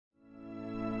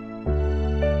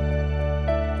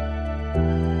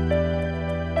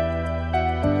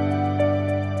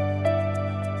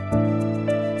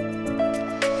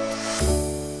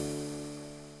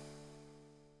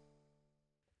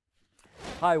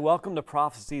Hi, welcome to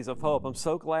Prophecies of Hope. I'm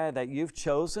so glad that you've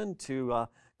chosen to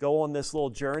go on this little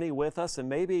journey with us, and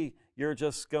maybe you're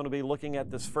just going to be looking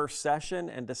at this first session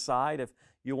and decide if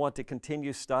you want to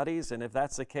continue studies, and if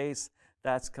that's the case,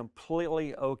 that's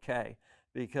completely okay,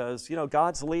 because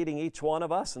God's leading each one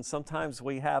of us, and sometimes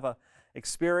we have a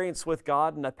experience with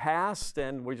God in the past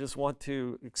and we just want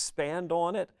to expand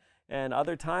on it. And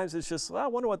other times it's just, well, I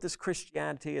wonder what this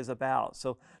Christianity is about.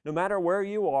 So no matter where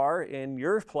you are in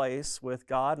your place with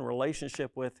God and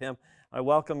relationship with Him, I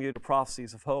welcome you to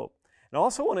Prophecies of Hope. And I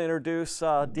also want to introduce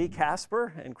Dee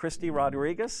Casper and Christy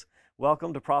Rodriguez.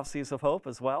 Welcome to Prophecies of Hope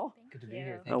as well. Good to be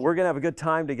here. We're going to have a good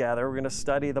time together. We're going to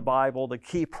study the Bible, the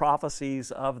key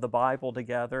prophecies of the Bible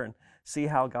together, and see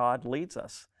how God leads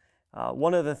us.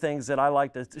 One of the things that I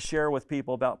like to share with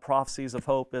people about Prophecies of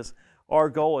Hope is our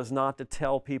goal is not to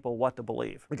tell people what to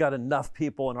believe. We got enough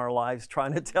people in our lives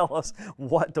trying to tell us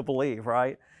what to believe,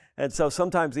 right? And so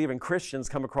sometimes even Christians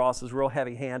come across as real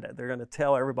heavy-handed. They're going to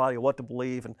tell everybody what to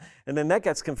believe, and then that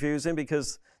gets confusing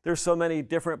because there's so many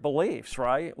different beliefs,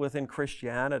 right, within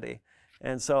Christianity.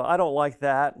 And so I don't like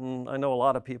that, and I know a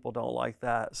lot of people don't like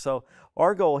that. So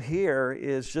our goal here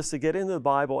is just to get into the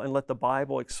Bible and let the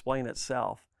Bible explain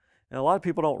itself. And a lot of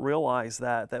people don't realize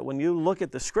that when you look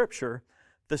at the Scripture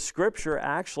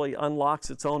actually unlocks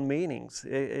its own meanings.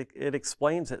 It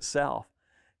explains itself.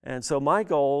 And so my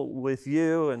goal with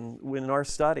you and in our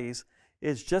studies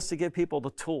is just to give people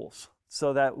the tools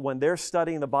so that when they're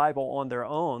studying the Bible on their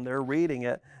own, they're reading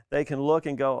it, they can look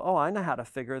and go, oh, I know how to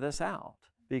figure this out.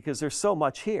 Because there's so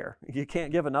much here. You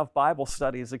can't give enough Bible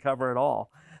studies to cover it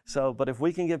all. But if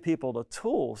we can give people the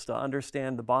tools to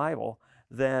understand the Bible,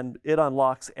 then it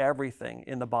unlocks everything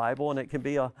in the Bible, and it can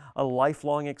be a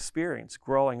lifelong experience,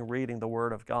 growing, reading the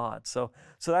Word of God. So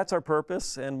that's our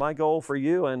purpose, and my goal for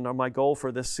you and my goal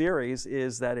for this series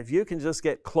is that if you can just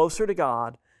get closer to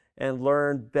God and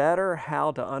learn better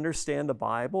how to understand the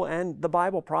Bible and the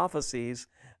Bible prophecies,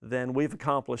 then we've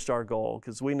accomplished our goal,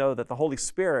 because we know that the Holy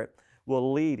Spirit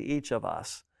will lead each of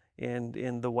us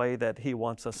in the way that He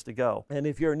wants us to go. And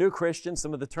if you're a new Christian,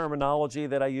 some of the terminology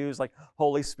that I use, like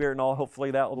Holy Spirit and all, hopefully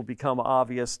that will become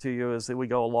obvious to you as we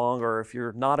go along. Or if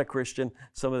you're not a Christian,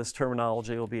 some of this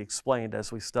terminology will be explained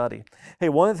as we study. Hey,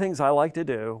 one of the things I like to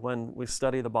do when we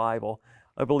study the Bible,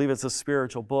 I believe it's a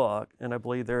spiritual book, and I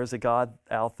believe there is a God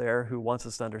out there who wants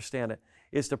us to understand it,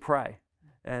 is to pray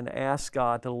and ask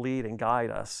God to lead and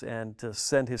guide us and to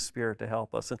send His Spirit to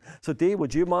help us. And so, Dee,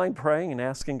 would you mind praying and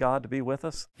asking God to be with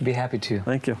us? I'd be happy to.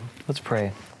 Thank you. Let's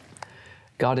pray.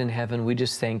 God in heaven, we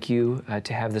just thank you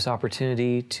to have this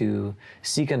opportunity to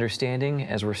seek understanding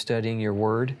as we're studying your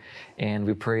word. And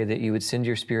we pray that you would send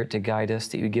your Spirit to guide us,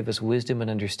 that you would give us wisdom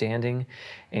and understanding,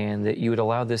 and that you would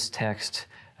allow this text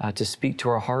to speak to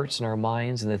our hearts and our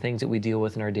minds and the things that we deal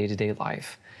with in our day-to-day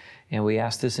life. And we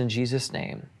ask this in Jesus'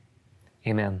 name.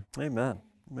 Amen. Amen.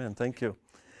 Amen. Thank you.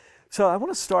 So I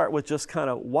want to start with just kind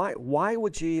of why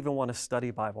would you even want to study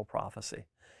Bible prophecy?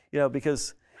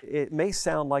 Because it may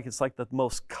sound like it's like the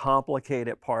most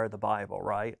complicated part of the Bible,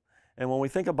 right? And when we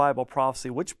think of Bible prophecy,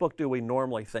 which book do we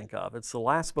normally think of? It's the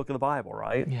last book of the Bible,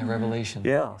 right? Yeah, Revelation.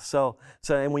 Yeah. So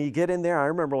and when you get in there, I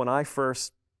remember when I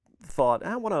first thought,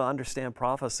 I want to understand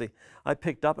prophecy, I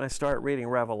picked up and I started reading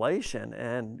Revelation,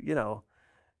 and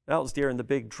that was during the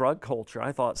big drug culture.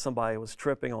 I thought somebody was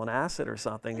tripping on acid or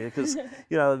something because,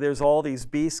 there's all these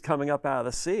beasts coming up out of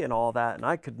the sea and all that, and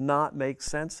I could not make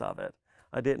sense of it.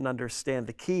 I didn't understand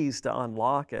the keys to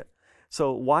unlock it.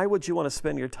 So why would you want to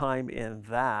spend your time in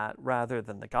that rather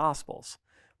than the Gospels?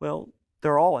 Well,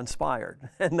 they're all inspired,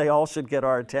 and they all should get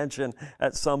our attention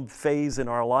at some phase in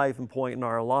our life and point in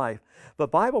our life.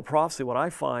 But Bible prophecy, what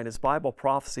I find is Bible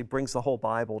prophecy brings the whole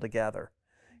Bible together.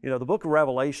 The book of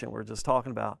Revelation we're just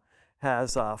talking about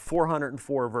has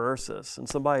 404 verses, and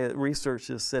somebody that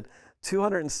researches said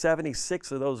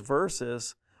 276 of those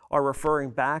verses are referring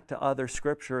back to other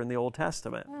scripture in the Old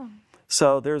Testament. Oh.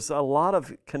 So there's a lot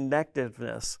of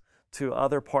connectiveness to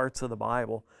other parts of the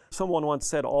Bible. Someone once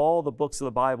said all the books of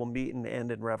the Bible meet and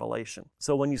end in Revelation.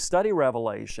 So when you study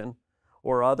Revelation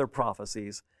or other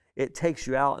prophecies, it takes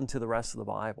you out into the rest of the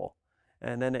Bible.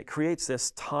 And then it creates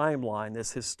this timeline,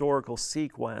 this historical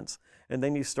sequence, and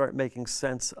then you start making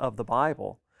sense of the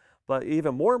Bible. But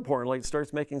even more importantly, it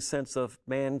starts making sense of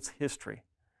man's history.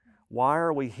 Why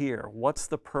are we here? What's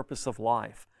the purpose of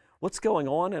life? What's going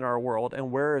on in our world,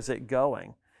 and where is it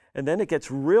going? And then it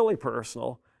gets really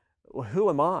personal. Who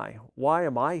am I? Why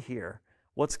am I here?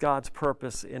 What's God's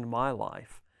purpose in my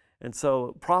life? And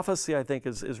so prophecy, I think,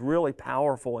 is really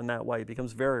powerful in that way. It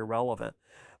becomes very relevant.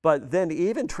 But then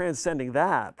even transcending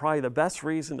that, probably the best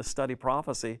reason to study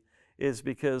prophecy is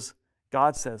because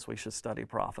God says we should study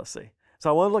prophecy. So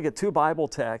I want to look at two Bible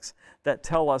texts that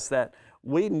tell us that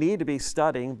we need to be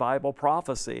studying Bible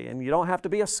prophecy. And you don't have to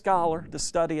be a scholar to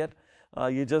study it.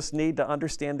 You just need to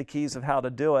understand the keys of how to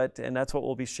do it, and that's what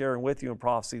we'll be sharing with you in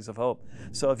Prophecies of Hope.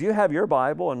 So if you have your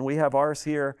Bible, and we have ours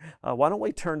here, why don't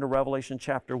we turn to Revelation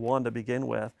chapter 1 to begin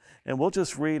with, and we'll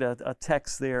just read a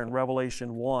text there in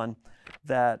Revelation 1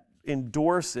 that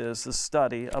endorses the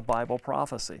study of Bible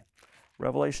prophecy.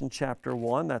 Revelation chapter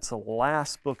 1, that's the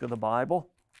last book of the Bible.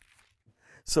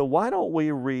 So why don't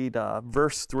we read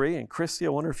verse 3, and Christy, I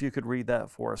wonder if you could read that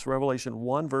for us. Revelation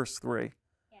 1, verse 3.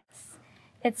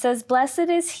 It says, "Blessed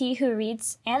is he who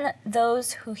reads and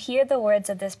those who hear the words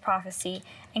of this prophecy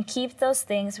and keep those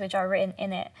things which are written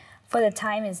in it, for the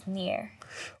time is near."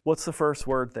 What's the first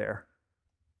word there?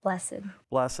 Blessed.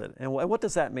 Blessed. And what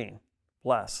does that mean?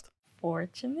 Blessed.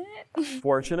 Fortunate.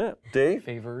 Fortunate. Dee?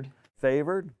 Favored.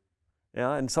 Favored.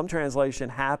 Yeah, in some translation,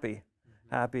 happy.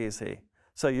 Happy is he.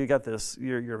 So you got this,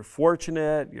 you're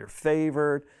fortunate, you're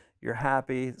favored, you're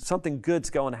happy. Something good's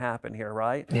going to happen here,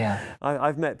 right? Yeah.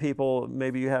 I've met people,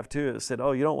 maybe you have too, that said,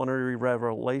 oh, you don't want to read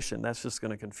Revelation. That's just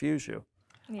going to confuse you.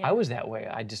 Yeah. I was that way.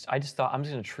 I just thought I'm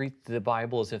just going to treat the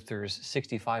Bible as if there's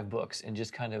 65 books and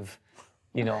just kind of,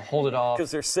 hold it off.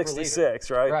 Because there's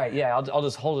 66, right? Right, yeah. I'll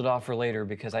just hold it off for later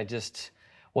because I just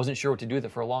wasn't sure what to do with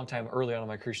it. For a long time early on in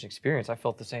my Christian experience, I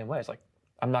felt the same way. It's like,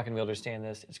 I'm not going to be able to understand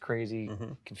this. It's crazy,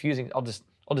 confusing. I'll just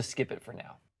skip it for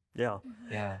now. Yeah.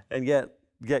 Yeah. And yet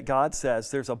God says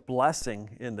there's a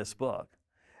blessing in this book.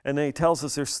 And then he tells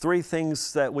us there's three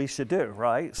things that we should do,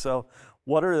 right? So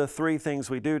what are the three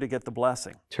things we do to get the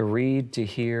blessing? To read, to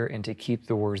hear, and to keep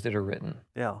the words that are written.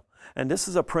 Yeah. And this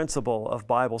is a principle of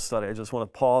Bible study. I just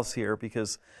want to pause here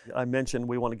because I mentioned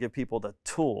we want to give people the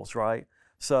tools, right?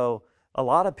 So a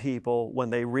lot of people, when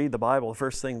they read the Bible, the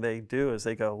first thing they do is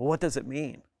they go, well, what does it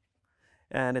mean?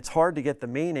 And it's hard to get the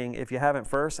meaning if you haven't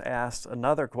first asked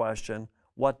another question,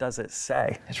 what does it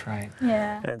say? That's right.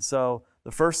 Yeah. And so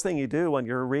the first thing you do when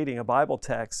you're reading a Bible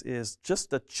text is just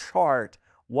to chart,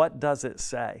 what does it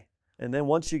say? And then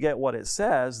once you get what it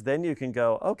says, then you can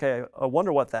go, okay, I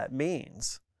wonder what that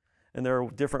means. And there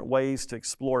are different ways to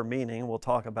explore meaning. We'll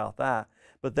talk about that.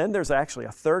 But then there's actually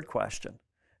a third question.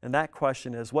 And that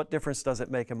question is, what difference does it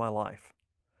make in my life?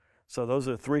 So those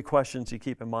are three questions you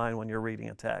keep in mind when you're reading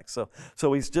a text.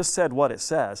 So he's just said what it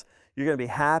says. You're going to be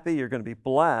happy, you're going to be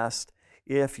blessed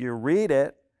if you read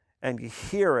it and you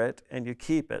hear it and you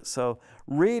keep it. So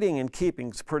reading and keeping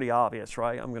is pretty obvious,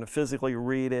 right? I'm going to physically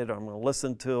read it, I'm going to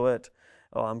listen to it,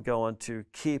 I'm going to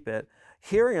keep it.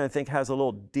 Hearing, I think, has a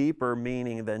little deeper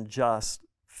meaning than just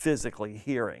physically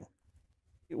hearing.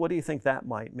 What do you think that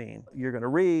might mean? You're going to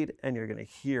read and you're going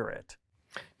to hear it.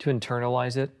 To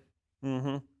internalize it.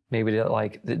 Mm-hmm. Maybe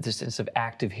to this sense of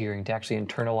active hearing, to actually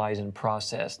internalize and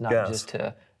process, not just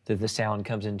to the sound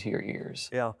comes into your ears.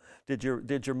 Yeah. Did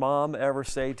your mom ever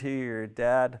say to your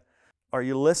dad, are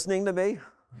you listening to me?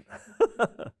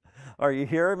 Are you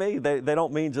hearing me? They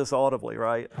don't mean just audibly,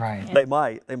 right? Right.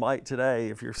 Yeah. They might today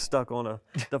if you're stuck on a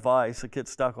device, a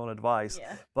kid's stuck on a device.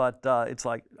 Yeah. But it's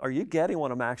like, are you getting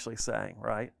what I'm actually saying,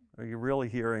 right? Are you really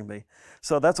hearing me?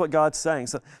 So that's what God's saying.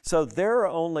 So there are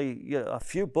only a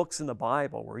few books in the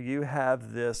Bible where you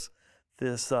have this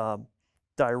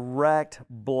direct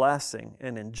blessing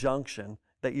and injunction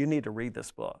that you need to read this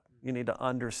book. You need to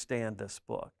understand this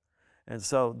book. And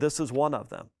so this is one of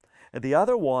them. And the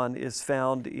other one is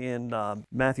found in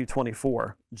Matthew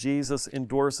 24. Jesus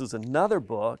endorses another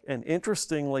book, and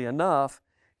interestingly enough,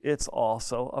 it's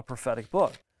also a prophetic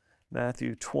book.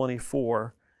 Matthew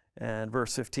 24 and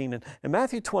verse 15. And in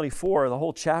Matthew 24, the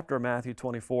whole chapter of Matthew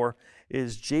 24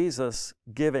 is Jesus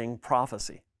giving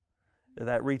prophecy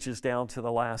that reaches down to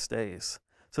the last days.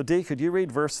 So Dee, could you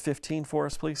read verse 15 for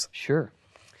us, please? Sure.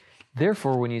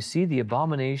 Therefore, when you see the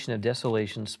abomination of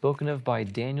desolation spoken of by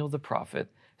Daniel the prophet,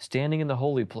 standing in the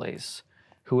holy place,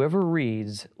 whoever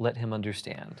reads, let him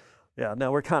understand. Yeah,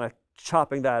 now we're kind of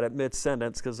chopping that at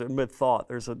mid-sentence because mid-thought,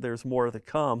 there's more to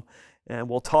come. And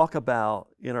we'll talk about,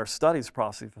 in our studies of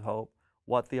Prophecies of Hope,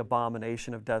 what the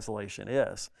abomination of desolation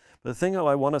is. But the thing that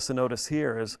I want us to notice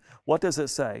here is, what does it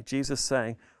say? Jesus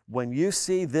saying, when you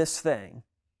see this thing,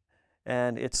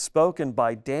 and it's spoken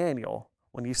by Daniel,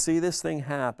 when you see this thing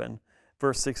happen,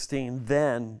 verse 16,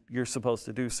 then you're supposed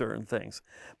to do certain things.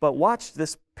 But watch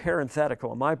this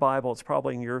parenthetical. In my Bible, it's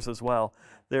probably in yours as well.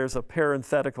 There's a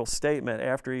parenthetical statement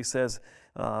after he says,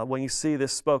 when you see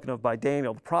this spoken of by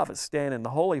Daniel, the prophet, stand in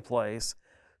the holy place,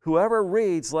 whoever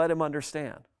reads, let him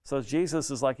understand. So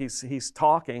Jesus is like he's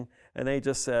talking, and then he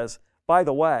just says, by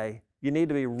the way, you need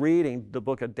to be reading the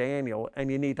book of Daniel,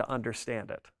 and you need to understand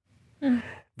it.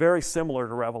 Very similar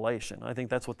to Revelation. I think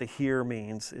that's what the hear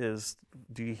means is,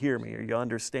 do you hear me? Are you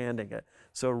understanding it?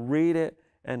 So read it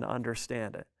and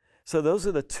understand it. So those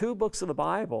are the two books of the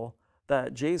Bible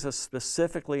that Jesus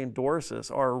specifically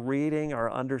endorses, our reading,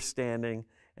 our understanding,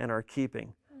 and our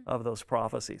keeping of those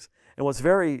prophecies. And what's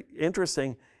very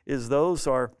interesting is those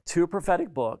are two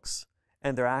prophetic books,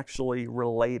 and they're actually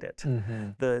related.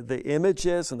 The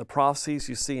images and the prophecies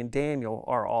you see in Daniel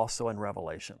are also in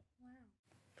Revelation. Wow.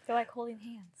 They're like holding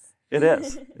hands. It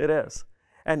is. It is.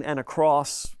 And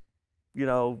across,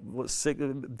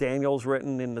 Daniel's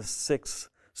written in the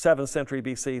 7th century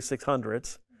BC,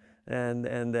 600s, and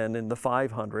then in the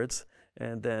 500s,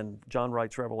 and then John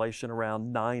writes Revelation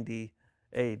around 90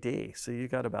 AD. So you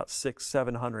got about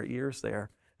 600-700 years there,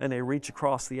 and they reach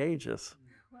across the ages.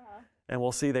 Wow. And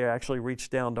we'll see they actually reach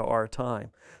down to our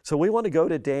time. So we want to go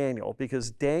to Daniel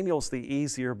because Daniel's the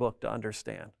easier book to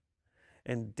understand.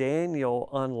 And Daniel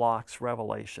unlocks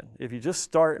Revelation. If you just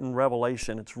start in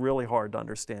Revelation, it's really hard to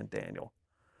understand Daniel.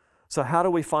 So how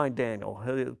do we find Daniel?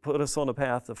 Put us on the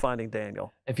path of finding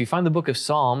Daniel. If you find the book of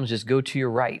Psalms, just go to your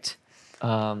right.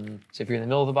 So if you're in the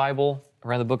middle of the Bible,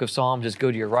 around the book of Psalms, just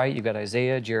go to your right. You've got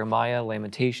Isaiah, Jeremiah,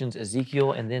 Lamentations,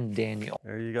 Ezekiel, and then Daniel.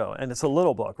 There you go. And it's a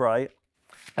little book, right?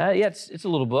 Yeah, it's a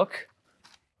little book.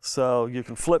 So you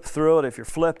can flip through it if you're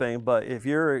flipping, but if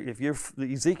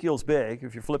Ezekiel's big,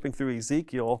 if you're flipping through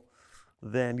Ezekiel,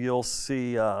 then you'll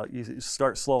see, you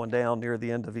start slowing down near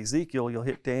the end of Ezekiel, you'll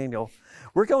hit Daniel.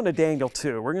 We're going to Daniel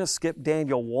 2. We're going to skip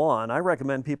Daniel 1. I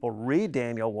recommend people read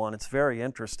Daniel 1. It's very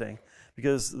interesting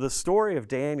because the story of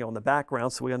Daniel and the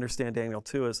background, so we understand Daniel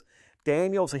 2, is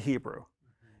Daniel's a Hebrew,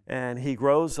 and he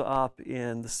grows up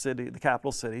in the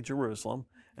capital city, Jerusalem,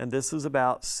 and this is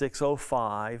about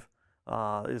 605,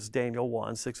 is Daniel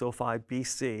 1, 605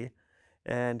 BC.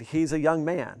 And he's a young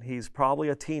man. He's probably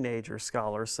a teenager,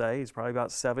 scholars say. He's probably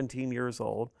about 17 years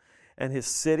old. And his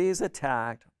city is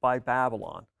attacked by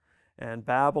Babylon. And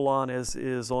Babylon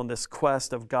is on this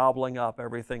quest of gobbling up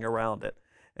everything around it.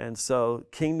 And so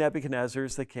King Nebuchadnezzar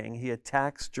is the king. He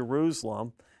attacks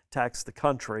Jerusalem, attacks the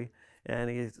country, and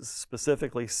he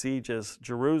specifically sieges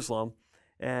Jerusalem.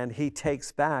 And he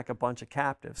takes back a bunch of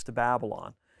captives to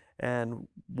Babylon. And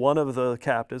one of the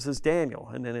captives is Daniel,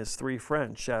 and then his three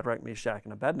friends, Shadrach, Meshach,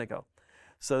 and Abednego.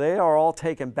 So they are all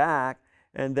taken back,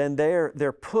 and then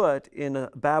they're put in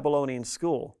a Babylonian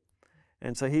school.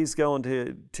 And so he's going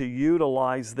to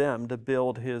utilize them to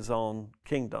build his own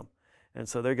kingdom. And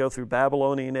so they go through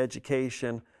Babylonian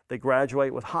education. They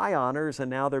graduate with high honors, and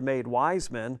now they're made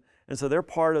wise men. And so they're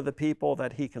part of the people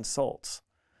that he consults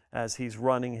as he's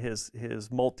running his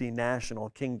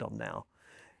multinational kingdom now.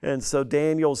 And so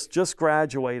Daniel's just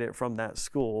graduated from that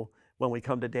school when we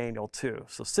come to Daniel 2.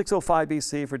 So 605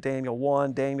 BC for Daniel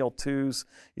 1, Daniel 2's,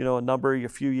 a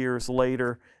few years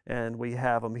later, and we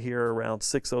have them here around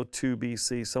 602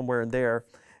 BC, somewhere in there.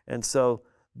 And so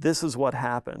this is what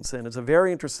happens, and it's a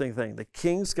very interesting thing. The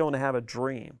king's going to have a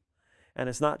dream, and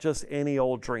it's not just any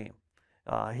old dream.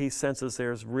 He senses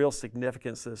there's real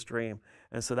significance to this dream,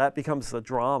 and so that becomes the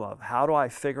drama of how do I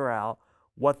figure out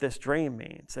what this dream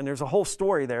means. And there's a whole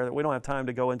story there that we don't have time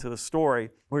to go into the story.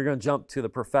 We're going to jump to the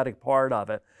prophetic part of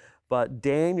it. But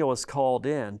Daniel is called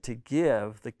in to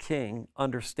give the king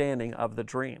understanding of the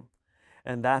dream.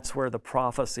 And that's where the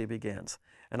prophecy begins.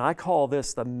 And I call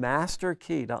this the master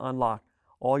key to unlock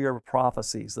all your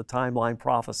prophecies, the timeline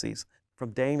prophecies,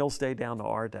 from Daniel's day down to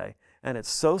our day. And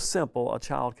it's so simple, a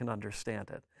child can understand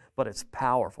it. But it's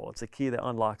powerful. It's a key that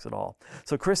unlocks it all.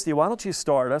 So Christy, why don't you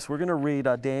start us? We're going to read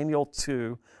Daniel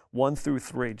 2, 1 through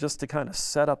 3, just to kind of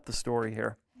set up the story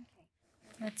here.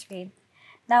 Okay, let's read.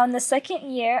 Now in the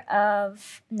 2nd year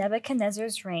of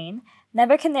Nebuchadnezzar's reign,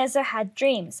 Nebuchadnezzar had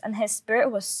dreams, and his spirit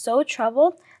was so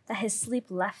troubled that his sleep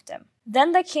left him.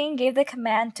 Then the king gave the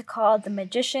command to call the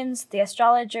magicians, the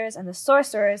astrologers, and the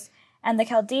sorcerers, and the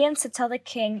Chaldeans to tell the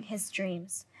king his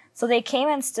dreams. So they came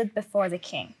and stood before the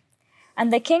king.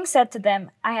 And the king said to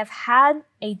them, I have had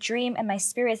a dream, and my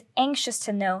spirit is anxious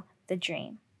to know the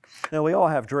dream. Now, we all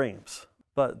have dreams,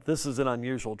 but this is an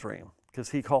unusual dream because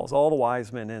he calls all the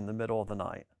wise men in the middle of the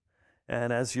night.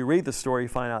 And as you read the story, you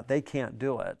find out they can't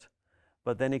do it.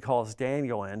 But then he calls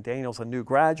Daniel in. Daniel's a new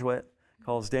graduate,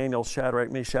 calls Daniel,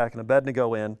 Shadrach, Meshach, and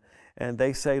Abednego in. And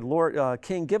they say, Lord,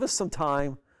 King, give us some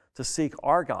time to seek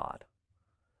our God.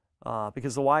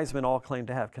 Because the wise men all claim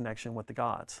to have connection with the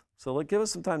gods. So give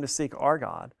us some time to seek our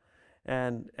God,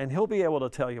 and he'll be able to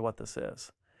tell you what this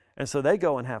is. And so they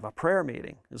go and have a prayer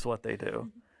meeting, is what they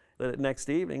do. The next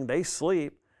evening, they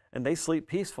sleep, and they sleep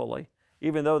peacefully,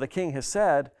 even though the king has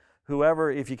said,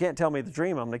 whoever, if you can't tell me the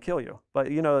dream, I'm going to kill you. But,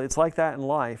 it's like that in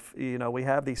life. We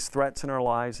have these threats in our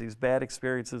lives, these bad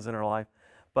experiences in our life.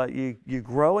 But you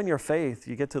grow in your faith.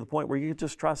 You get to the point where you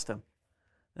just trust him.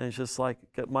 And it's just like,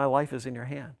 my life is in your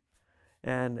hand.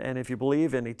 And if you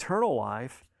believe in eternal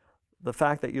life, the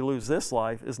fact that you lose this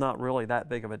life is not really that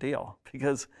big of a deal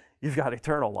because you've got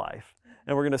eternal life.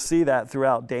 And we're going to see that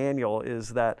throughout Daniel is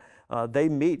that they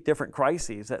meet different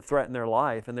crises that threaten their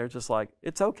life, and they're just like,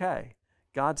 it's okay.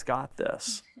 God's got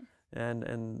this.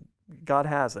 And God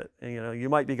has it. And, you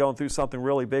might be going through something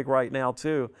really big right now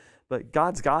too, but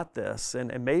God's got this.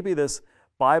 And maybe this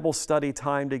Bible study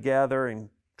time together and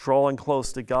drawing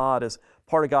close to God is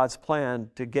part of God's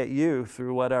plan to get you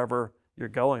through whatever you're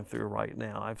going through right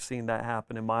now. I've seen that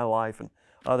happen in my life and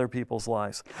other people's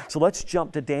lives. So let's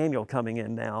jump to Daniel coming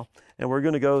in now, and we're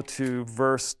going to go to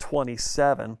verse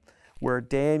 27, where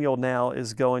Daniel now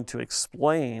is going to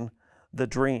explain the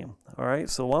dream. All right,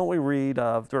 so why don't we read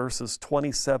verses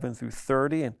 27 through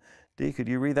 30, and Dee, could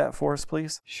you read that for us,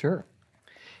 please? Sure.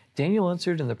 Daniel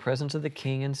answered in the presence of the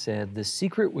king and said, "The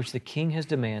secret which the king has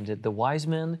demanded, the wise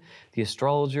men, the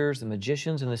astrologers, the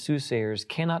magicians, and the soothsayers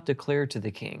cannot declare to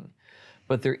the king.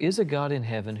 But there is a God in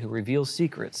heaven who reveals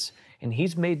secrets, and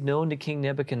he's made known to King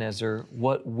Nebuchadnezzar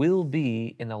what will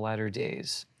be in the latter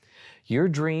days. Your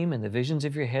dream and the visions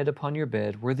of your head upon your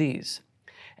bed were these.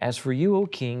 As for you, O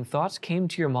king, thoughts came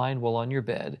to your mind while on your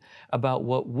bed about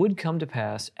what would come to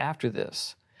pass after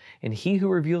this. And he who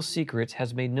reveals secrets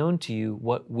has made known to you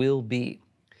what will be.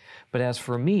 But as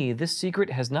for me, this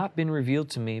secret has not been revealed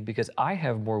to me because I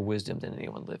have more wisdom than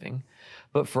anyone living,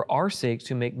 but for our sakes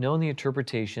to make known the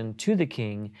interpretation to the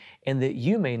king, and that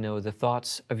you may know the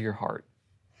thoughts of your heart."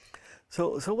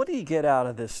 So what do you get out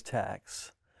of this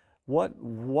text?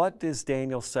 What is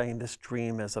Daniel saying this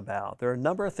dream is about? There are a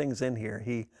number of things in here.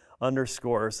 He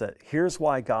underscores that here's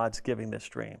why God's giving this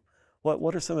dream.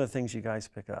 What are some of the things you guys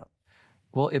pick up?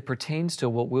 Well, it pertains to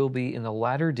what will be in the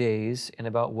latter days and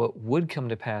about what would come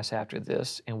to pass after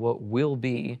this and what will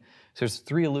be. So there's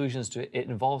three allusions to it. It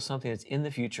involves something that's in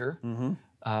the future.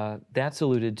 That's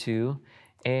alluded to.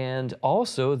 And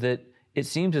also that it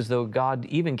seems as though God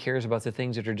even cares about the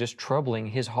things that are just troubling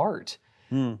his heart.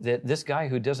 That this guy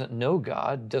who doesn't know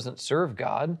God, doesn't serve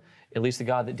God, at least the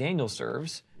God that Daniel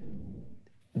serves,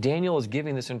 Daniel is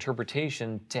giving this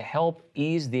interpretation to help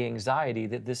ease the anxiety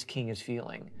that this king is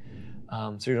feeling.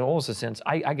 So in almost a sense,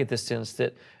 I get this sense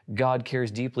that God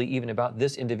cares deeply even about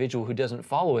this individual who doesn't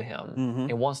follow him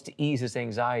and wants to ease his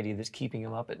anxiety that's keeping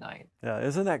him up at night. Yeah,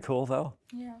 isn't that cool though?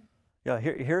 Yeah. Yeah,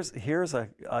 here's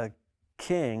a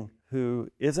king who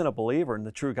isn't a believer in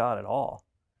the true God at all.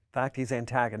 In fact, he's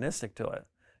antagonistic to it.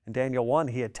 In Daniel 1,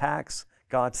 he attacks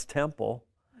God's temple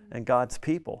and God's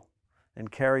people and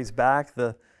carries back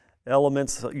the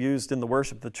elements used in the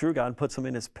worship of the true God and puts them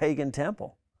in his pagan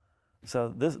temple.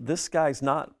 So this guy's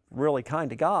not really kind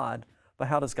to God, but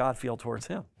how does God feel towards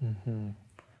him?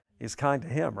 He's kind to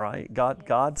him, right?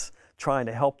 God's trying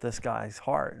to help this guy's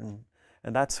heart,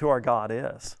 and that's who our God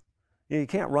is. You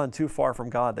can't run too far from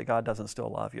God that God doesn't still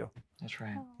love you. That's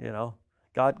right.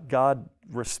 God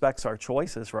respects our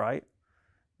choices, right?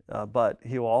 But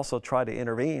he will also try to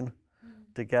intervene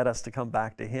to get us to come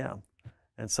back to him.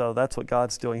 And so that's what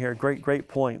God's doing here. Great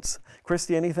points.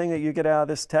 Christy, anything that you get out of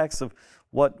this text of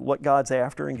what God's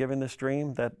after in giving this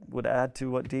dream that would add to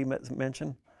what Dee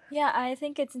mentioned? Yeah, I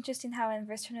think it's interesting how in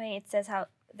verse 28 it says how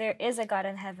there is a God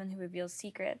in heaven who reveals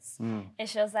secrets. It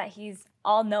shows that he's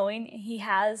all-knowing. He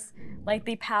has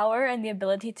the power and the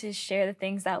ability to share the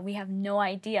things that we have no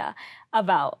idea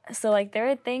about. So there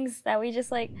are things that we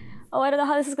just oh, I don't know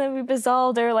how this is going to be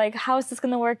resolved, or how is this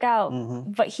going to work out?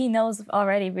 But he knows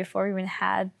already before we even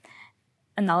had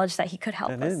a knowledge that he could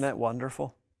help us. And isn't that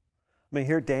wonderful? I mean,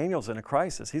 here Daniel's in a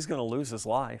crisis. He's going to lose his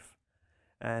life.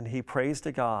 And he prays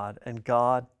to God, and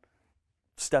God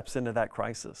steps into that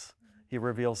crisis. He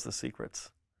reveals the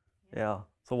secrets. Yeah,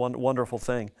 it's a wonderful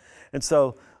thing. And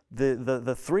so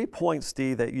the 3 points,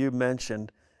 Dee, that you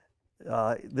mentioned,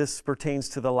 this pertains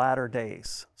to the latter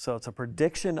days. So it's a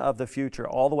prediction of the future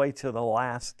all the way to the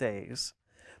last days.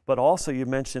 But also you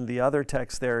mentioned the other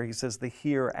text there, he says the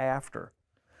hereafter.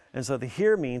 And so the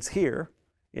here means here,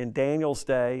 in Daniel's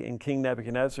day, in King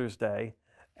Nebuchadnezzar's day,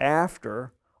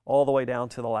 after, all the way down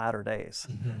to the latter days.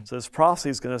 So this prophecy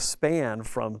is going to span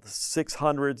from the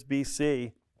 600s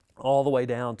BC all the way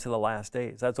down to the last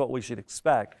days. That's what we should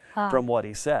expect from what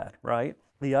he said, right?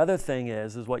 The other thing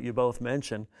is what you both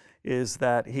mentioned, is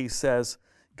that he says,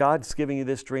 God's giving you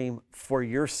this dream for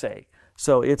your sake.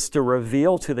 So it's to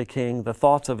reveal to the king the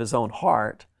thoughts of his own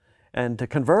heart and to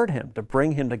convert him, to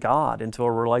bring him to God, into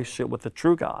a relationship with the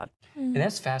true God. And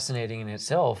that's fascinating in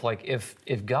itself. Like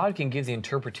if God can give the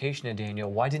interpretation to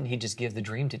Daniel, why didn't he just give the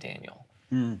dream to Daniel?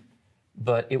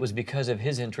 But it was because of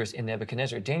his interest in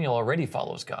Nebuchadnezzar. Daniel already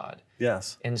follows God.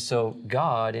 Yes. And so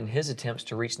God, in his attempts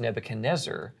to reach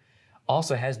Nebuchadnezzar,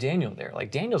 also has Daniel there.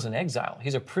 Like Daniel's in exile.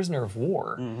 He's a prisoner of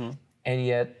war. And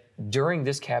yet during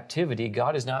this captivity,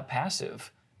 God is not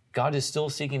passive. God is still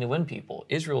seeking to win people.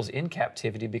 Israel's in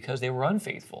captivity because they were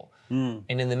unfaithful. And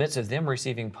in the midst of them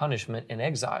receiving punishment in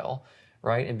exile,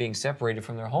 right, and being separated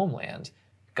from their homeland,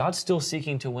 God's still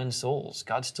seeking to win souls.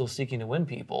 God's still seeking to win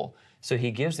people. So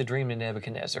he gives the dream to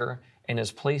Nebuchadnezzar and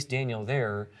has placed Daniel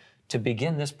there to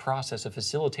begin this process of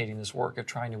facilitating this work of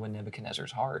trying to win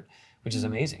Nebuchadnezzar's heart, which is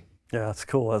amazing. Yeah, it's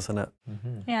cool, isn't it?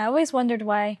 Yeah, I always wondered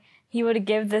why he would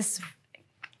give this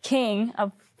king,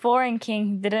 a foreign king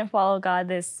who didn't follow God,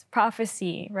 this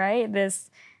prophecy, right? This,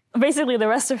 basically the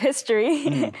rest of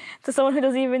history to someone who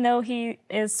doesn't even know he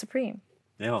is supreme.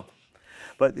 Yeah.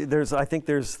 But I think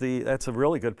that's a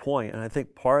really good point. And I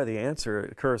think part of the answer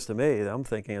occurs to me that I'm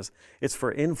thinking is it's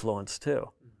for influence too.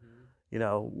 You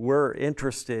know, we're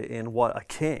interested in what a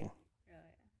king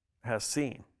has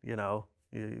seen. You know,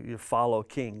 you follow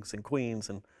kings and queens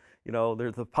and, you know,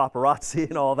 there's the paparazzi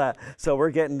and all that. So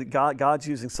we're getting, God's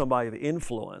using somebody of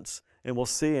influence. And we'll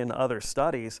see in other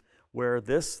studies where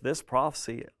this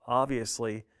prophecy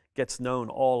obviously gets known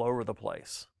all over the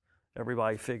place.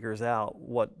 Everybody figures out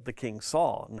what the king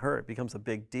saw and heard. It becomes a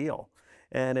big deal.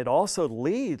 And it also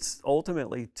leads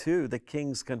ultimately to the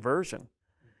king's conversion.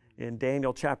 In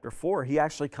Daniel chapter 4, he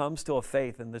actually comes to a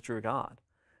faith in the true God.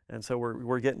 And so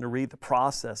we're getting to read the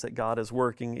process that God is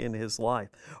working in his life.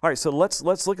 All right, so let's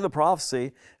look at the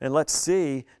prophecy and let's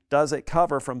see, does it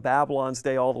cover from Babylon's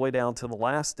day all the way down to the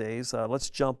last days? Let's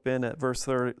jump in at verse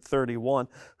 31.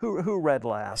 Who read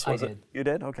last? I did. You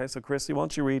did? Okay, so Christy, why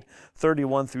don't you read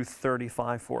 31 through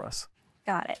 35 for us?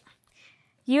 Got it.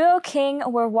 You, O king,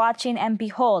 were watching, and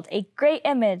behold, a great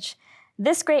image.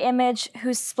 This great image,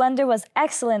 whose splendor was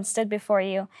excellent, stood before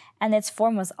you, and its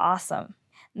form was awesome.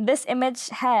 This image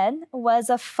head was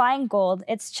of fine gold,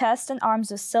 its chest and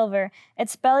arms of silver,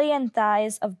 its belly and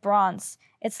thighs of bronze,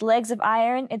 its legs of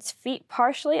iron, its feet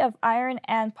partially of iron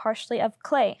and partially of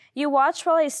clay. You watched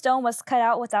while a stone was cut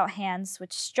out without hands,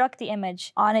 which struck the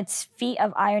image on its feet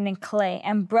of iron and clay,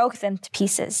 and broke them to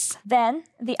pieces. Then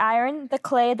the iron, the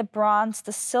clay, the bronze,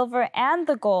 the silver, and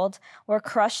the gold were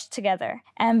crushed together,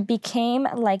 and became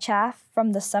like chaff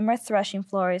from the summer threshing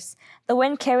floors. The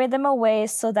wind carried them away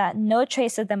so that no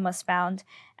trace of them was found,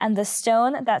 and the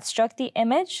stone that struck the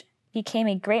image became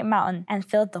a great mountain and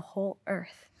filled the whole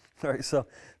earth. All right, so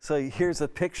here's a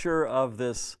picture of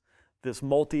this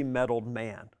multi-metalled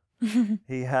man.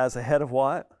 He has a head of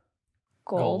what?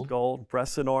 Gold. Gold,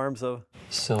 breasts and arms of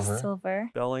Silver.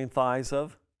 belly and thighs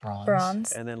of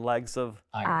Bronze. and then legs of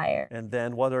Iron. and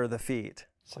then what are the feet?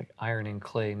 It's like iron and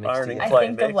clay mixed Iron and together. clay I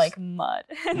think of mix. like mud.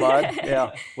 Mud,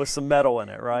 yeah, with some metal in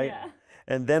it, right? Yeah.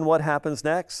 And then what happens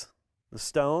next? The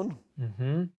stone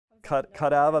cut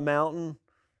out of a mountain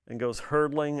and goes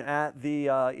hurtling at the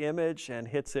image and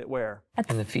hits it where?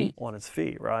 And the feet. On its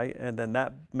feet, right? And then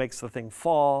that makes the thing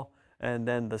fall, and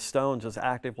then the stone just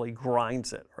actively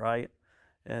grinds it, right?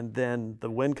 And then the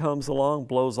wind comes along,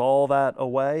 blows all that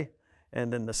away,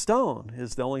 and then the stone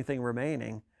is the only thing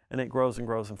remaining, and it grows and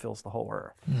grows and fills the whole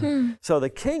earth. So the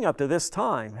king up to this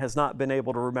time has not been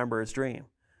able to remember his dream.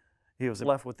 He was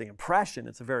left with the impression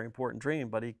it's a very important dream,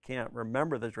 but he can't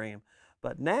remember the dream.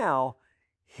 But now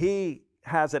he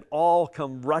has it all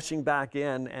come rushing back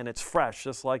in, and it's fresh,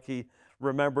 just like he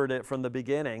remembered it from the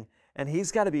beginning. And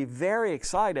he's got to be very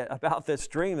excited about this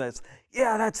dream. That's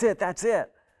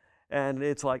it. And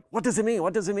it's like, what does it mean?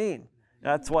 What does it mean?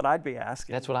 That's what I'd be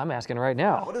asking. That's what I'm asking right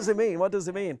now. What does it mean? What does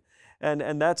it mean?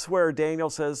 And that's where Daniel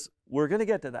says, we're going to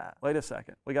get to that. Wait a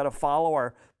second. We got to follow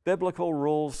our biblical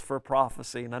rules for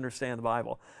prophecy and understand the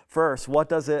Bible. First, what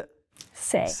does it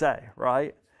say,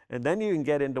 right? And then you can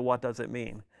get into what does it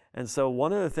mean. And so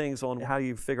one of the things on how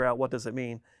you figure out what does it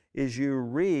mean is you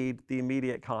read the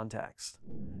immediate context.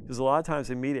 Because a lot of times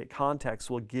immediate context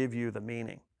will give you the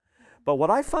meaning. But what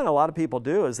I find a lot of people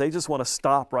do is they just want to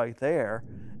stop right there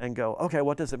and go, okay,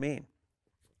 what does it mean?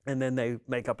 And then they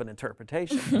make up an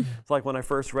interpretation. It's like when I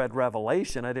first read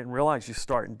Revelation, I didn't realize you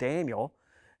start in Daniel.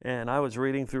 And I was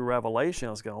reading through Revelation.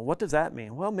 I was going, what does that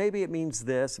mean? Well, maybe it means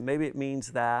this, maybe it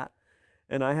means that.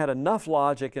 And I had enough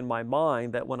logic in my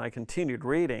mind that when I continued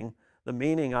reading, the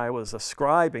meaning I was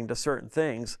ascribing to certain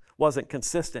things wasn't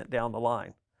consistent down the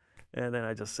line. And then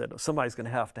I just said, somebody's going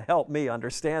to have to help me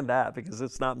understand that because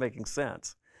it's not making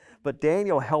sense. But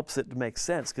Daniel helps it to make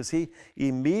sense because he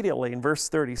immediately, in verse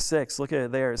 36, look at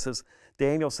it there, it says,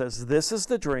 Daniel says, this is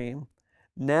the dream.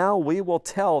 now we will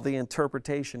tell the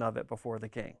interpretation of it before the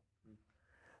king.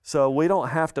 So we don't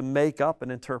have to make up an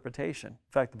interpretation.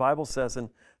 In fact, the Bible says in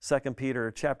 2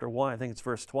 Peter chapter 1, I think it's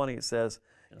verse 20, it says,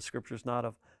 Scripture is not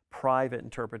of private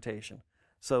interpretation.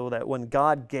 So that when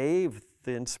God gave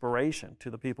the inspiration to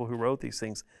the people who wrote these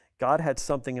things, God had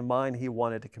something in mind He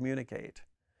wanted to communicate.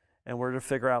 And we're to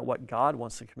figure out what God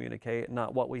wants to communicate,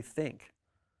 not what we think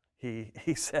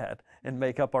He said, and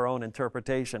make up our own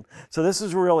interpretation. So this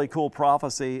is a really cool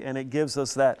prophecy, and it gives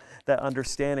us that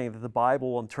understanding that the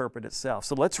Bible will interpret itself.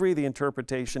 So let's read the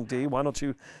interpretation, Dee. Why don't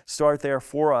you start there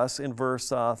for us in verse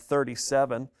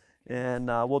 37, and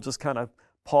we'll just kind of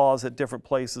pause at different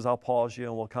places. I'll pause you,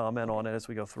 and we'll comment on it as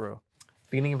we go through.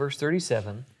 Beginning in verse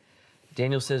 37,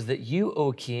 Daniel says that you,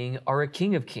 O king, are a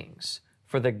king of kings,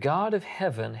 for the God of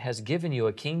heaven has given you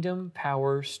a kingdom,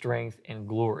 power, strength, and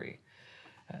glory.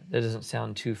 That doesn't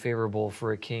sound too favorable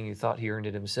for a king who thought he earned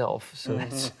it himself. So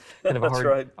that's kind of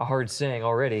a hard saying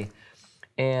already.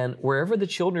 And wherever the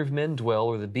children of men dwell,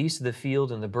 or the beasts of the field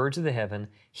and the birds of the heaven,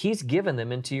 He's given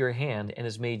them into your hand and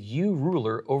has made you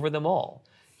ruler over them all.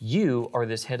 You are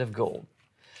this head of gold.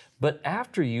 But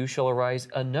after you shall arise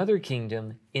another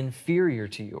kingdom inferior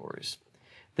to yours.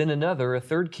 Then another, a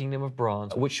third kingdom of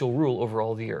bronze, which shall rule over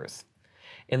all the earth.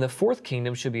 And the fourth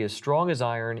kingdom shall be as strong as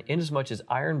iron, inasmuch as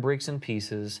iron breaks in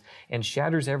pieces and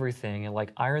shatters everything, and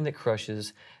like iron that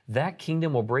crushes, that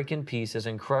kingdom will break in pieces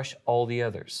and crush all the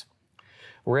others.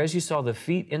 Whereas you saw the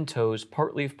feet and toes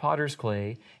partly of potter's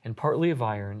clay and partly of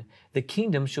iron, the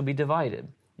kingdom shall be divided,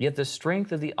 yet the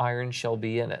strength of the iron shall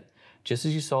be in it, just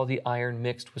as you saw the iron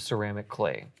mixed with ceramic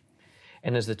clay.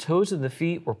 And as the toes of the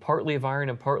feet were partly of iron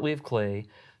and partly of clay,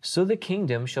 so the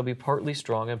kingdom shall be partly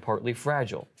strong and partly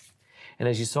fragile. And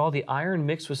as you saw the iron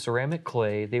mixed with ceramic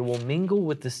clay, they will mingle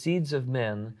with the seeds of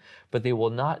men, but they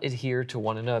will not adhere to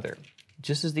one another,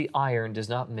 just as the iron does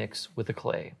not mix with the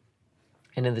clay.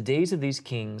 And in the days of these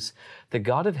kings, the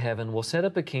God of heaven will set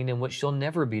up a kingdom which shall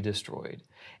never be destroyed,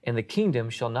 and the kingdom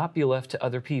shall not be left to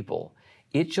other people.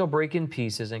 It shall break in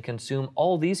pieces and consume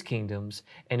all these kingdoms,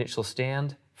 and it shall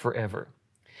stand forever.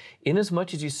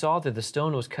 Inasmuch as you saw that the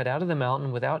stone was cut out of the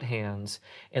mountain without hands,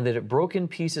 and that it broke in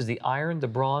pieces the iron, the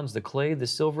bronze, the clay, the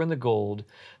silver, and the gold,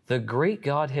 the great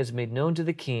God has made known to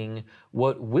the king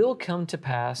what will come to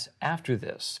pass after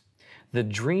this. The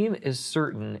dream is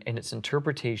certain, and its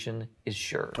interpretation is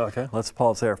sure. Okay, let's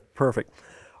pause there. Perfect.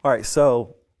 All right,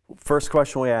 so first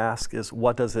question we ask is,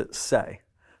 what does it say?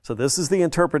 So this is the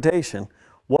interpretation.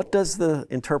 What does the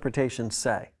interpretation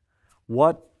say?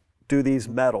 What do these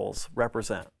metals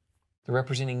represent? They're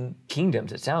representing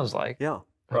kingdoms, it sounds like. Yeah.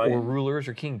 Right. Or rulers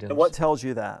or kingdoms. And what tells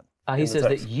you that? He says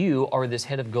that you are this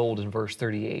head of gold in verse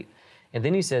 38. And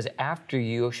then he says, after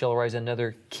you shall arise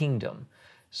another kingdom.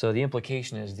 So the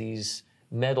implication is these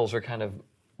metals are kind of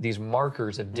these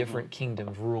markers of different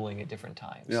kingdoms ruling at different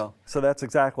times. Yeah, so that's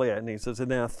exactly it. And he says, and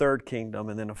then a third kingdom,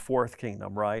 and then a fourth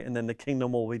kingdom, right? And then the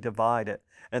kingdom will be divided,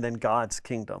 and then God's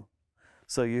kingdom.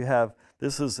 So you have,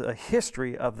 this is a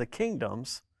history of the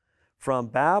kingdoms from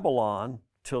Babylon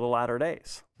to the latter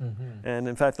days. Mm-hmm. And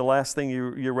in fact, the last thing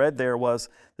you read there was,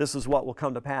 this is what will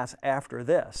come to pass after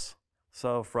this.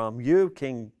 So from you,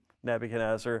 King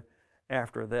Nebuchadnezzar,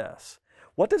 after this.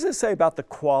 What does it say about the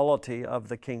quality of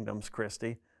the kingdoms,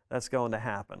 Christy, that's going to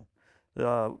happen?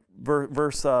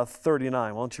 Verse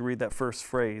 39, why don't you read that first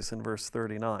phrase in verse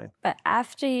 39? But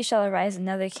after you shall arise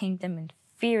another kingdom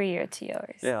inferior to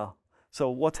yours. Yeah. So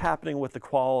what's happening with the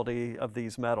quality of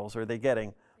these metals? Are they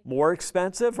getting more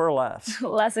expensive or less?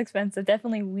 Less expensive,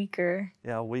 definitely weaker.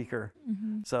 Yeah, weaker.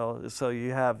 Mm-hmm. So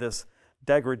you have this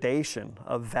degradation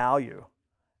of value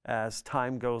as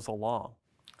time goes along.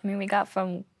 I mean, we got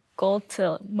from gold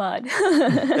to mud.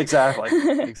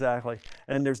 Exactly.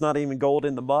 And there's not even gold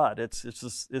in the mud. It's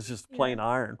just plain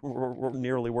iron,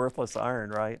 nearly worthless iron,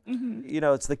 right? Mm-hmm. You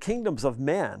know, it's the kingdoms of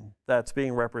men that's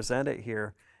being represented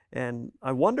here. And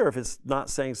I wonder if it's not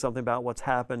saying something about what's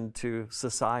happened to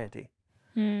society.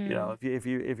 You know, if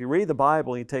you read the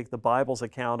Bible, you take the Bible's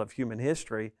account of human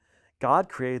history, God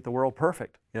created the world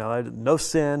perfect. You know, no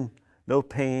sin, no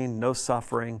pain, no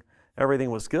suffering.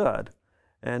 Everything was good.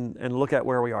 And look at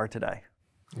where we are today.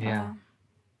 Yeah.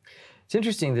 It's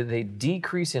interesting that they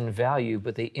decrease in value,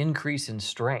 but they increase in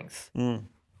strength,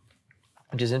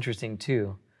 which is interesting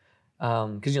too.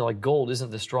 Because, you know, like gold isn't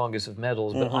the strongest of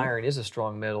metals, but iron is a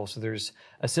strong metal. So there's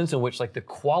a sense in which like the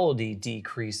quality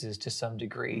decreases to some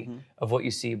degree of what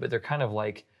you see, but they're kind of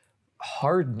like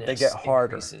hardness. They get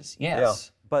harder. Increases. Yes.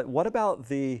 Yeah. But what about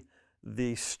the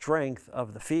strength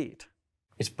of the feet?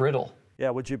 It's brittle.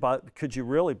 Yeah, could you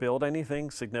really build anything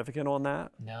significant on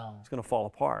that? No. It's going to fall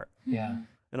apart. Yeah.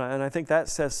 And I think that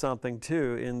says something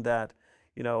too, in that,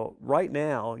 Right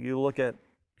now, you look at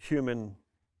human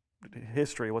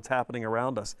history, what's happening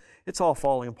around us, it's all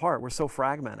falling apart. We're so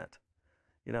fragmented.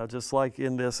 Just like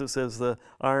in this, it says the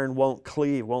iron won't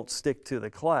cleave, won't stick to the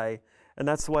clay, and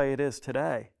that's the way it is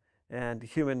today. And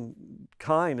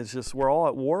humankind is just, we're all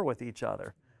at war with each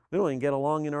other. We don't even get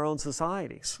along in our own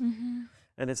societies. Mm-hmm.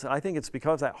 And I think it's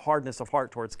because of that hardness of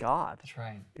heart towards God. That's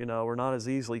right. We're not as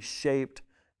easily shaped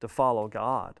to follow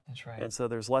God. That's right. And so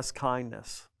there's less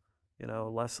kindness,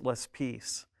 less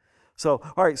peace. So,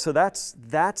 all right, so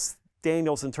that's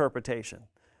Daniel's interpretation.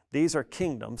 These are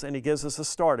kingdoms, and he gives us a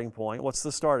starting point. What's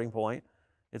the starting point?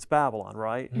 It's Babylon,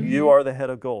 right? Mm-hmm. You are the head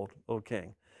of gold, O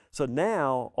king. So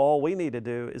now all we need to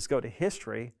do is go to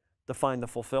history to find the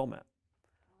fulfillment.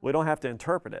 We don't have to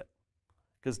interpret it,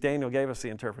 because Daniel gave us the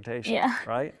interpretation,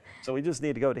 right? So we just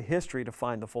need to go to history to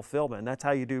find the fulfillment. And that's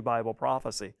how you do Bible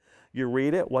prophecy. You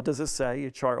read it, what does it say? You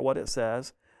chart what it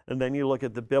says, and then you look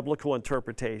at the biblical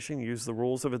interpretation, use the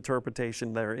rules of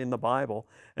interpretation that are in the Bible,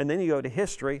 and then you go to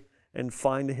history and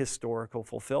find the historical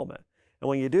fulfillment. And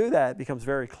when you do that, it becomes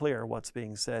very clear what's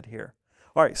being said here.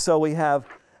 All right, so we have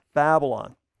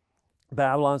Babylon.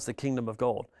 Babylon's the kingdom of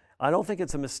gold. I don't think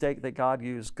it's a mistake that God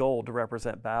used gold to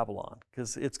represent Babylon,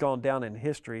 because it's gone down in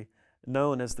history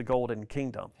known as the Golden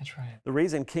Kingdom. That's right. The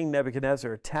reason King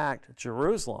Nebuchadnezzar attacked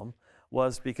Jerusalem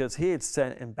was because he had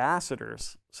sent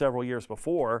ambassadors several years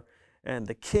before, and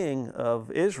the king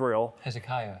of Israel,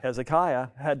 Hezekiah,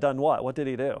 had done what? What did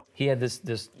he do? He had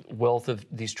this wealth of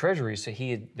these treasuries. So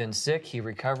he had been sick, he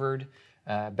recovered.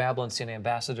 Babylon sent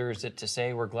ambassadors to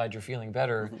say, we're glad you're feeling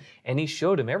better. Mm-hmm. And he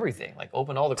showed him everything, like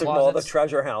opened all the closets. All the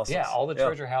treasure houses. Yeah, all the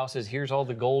treasure houses. Here's all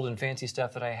the gold and fancy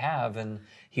stuff that I have. And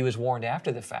he was warned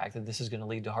after the fact that this is going to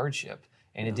lead to hardship.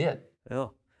 And it did. Yeah.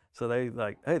 So they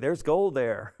hey, there's gold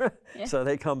there. So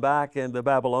they come back, and the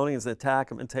Babylonians attack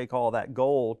them and take all that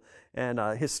gold. And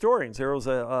historians, there was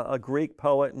a Greek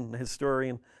poet and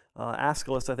historian,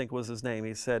 Aeschylus, I think was his name.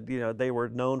 He said, they were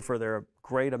known for their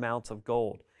great amounts of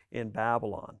gold in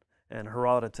Babylon. And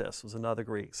Herodotus was another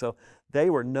Greek. So they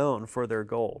were known for their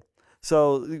gold.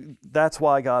 So that's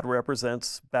why God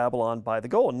represents Babylon by the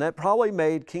gold. And that probably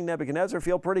made King Nebuchadnezzar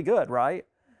feel pretty good, right?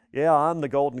 Yeah, I'm the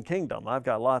golden kingdom. I've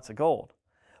got lots of gold.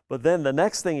 But then the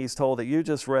next thing he's told that you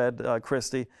just read,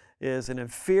 Christy, is an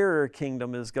inferior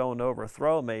kingdom is going to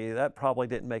overthrow me. That probably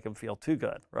didn't make him feel too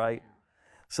good, right?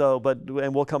 So,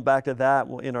 and we'll come back to that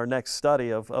in our next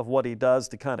study of what he does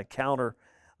to kind of counteract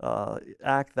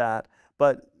that.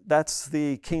 But that's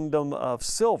the kingdom of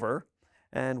silver.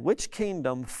 And which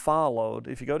kingdom followed,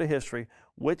 if you go to history,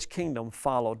 which kingdom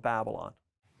followed Babylon?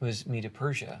 Was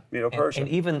Medo-Persia. Medo-Persia. And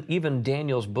even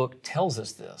Daniel's book tells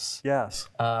us this. Yes.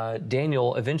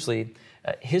 Daniel eventually,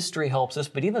 history helps us,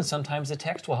 but even sometimes the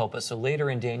text will help us. So later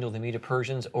in Daniel, the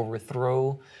Medo-Persians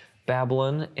overthrow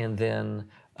Babylon, and then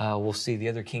we'll see the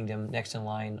other kingdom next in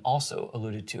line also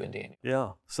alluded to in Daniel.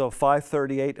 Yeah, so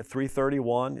 538 to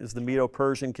 331 is the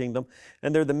Medo-Persian kingdom.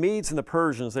 And they're the Medes and the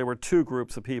Persians. They were two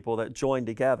groups of people that joined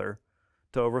together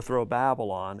to overthrow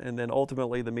Babylon. And then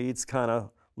ultimately the Medes kind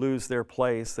of lose their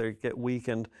place, they get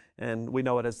weakened, and we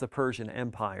know it as the Persian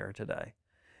Empire today.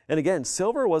 And again,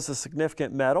 silver was a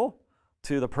significant metal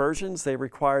to the Persians. They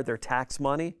required their tax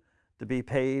money to be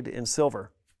paid in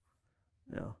silver.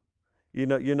 Yeah. You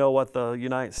know what the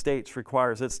United States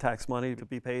requires its tax money to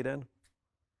be paid in?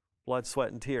 Blood,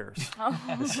 sweat, and tears.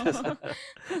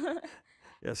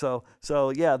 Yeah, so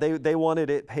they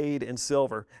wanted it paid in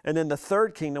silver. And then the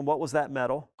third kingdom, what was that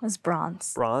metal? It was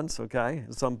bronze. Bronze, okay.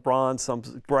 Some bronze, some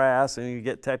brass, and you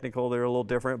get technical, they're a little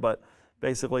different, but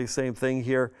basically same thing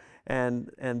here. And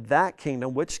that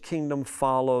kingdom, which kingdom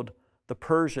followed the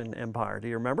Persian Empire? Do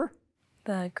you remember?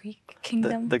 The Greek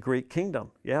kingdom. The Greek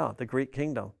kingdom, yeah, the Greek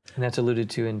kingdom. And that's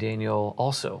alluded to in Daniel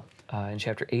also. In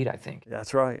chapter 8, I think.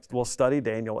 That's right. We'll study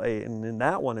Daniel 8. And in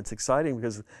that one, it's exciting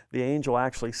because the angel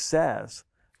actually says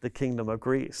the kingdom of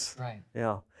Greece. Right.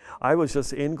 Yeah. I was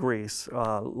just in Greece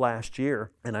last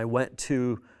year, and I went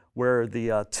to where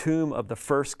the tomb of the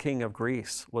first king of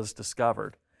Greece was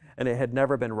discovered, and it had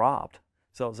never been robbed.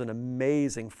 So it was an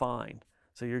amazing find.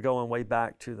 So you're going way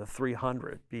back to the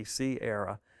 300 BC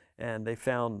era, and they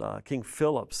found King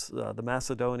Philip's, the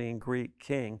Macedonian Greek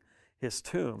king, his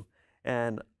tomb.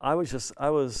 And I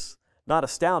was not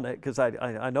astounded because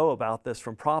I know about this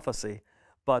from prophecy,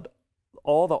 but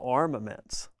all the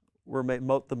armaments were made,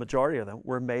 the majority of them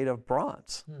were made of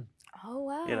bronze. Oh,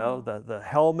 wow. You know, the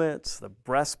helmets, the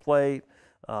breastplate,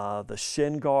 the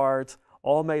shin guards,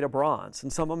 all made of bronze.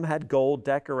 And some of them had gold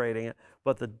decorating it,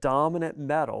 but the dominant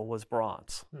metal was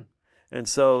bronze. And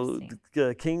so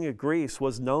the king of Greece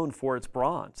was known for its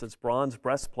bronze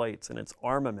breastplates and its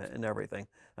armament and everything.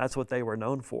 That's what they were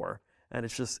known for. and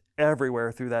it's just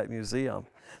everywhere through that museum.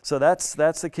 So that's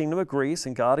the kingdom of Greece,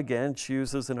 and God again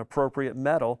chooses an appropriate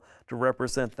metal to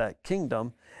represent that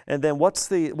kingdom. And then what's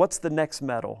the next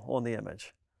metal on the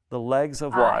image? The legs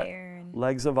of what? Iron.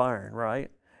 Legs of iron, right?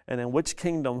 And then which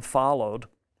kingdom followed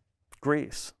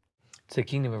Greece? It's the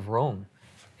kingdom of Rome.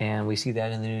 And we see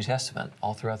that in the New Testament.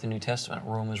 All throughout the New Testament,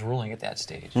 Rome was ruling at that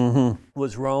stage.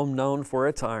 Was Rome known for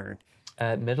its iron?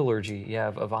 Metallurgy, yeah,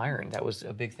 of iron. That was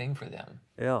a big thing for them.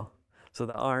 Yeah. So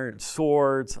the iron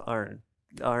swords, iron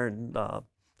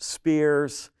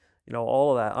spears,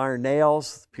 all of that, iron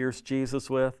nails, pierced Jesus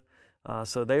with.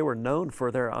 So they were known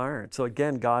for their iron. So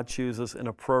again, God chooses an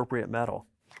appropriate metal.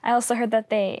 I also heard that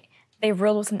they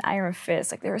ruled with an iron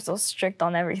fist. Like, they were so strict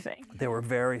on everything. They were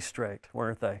very strict,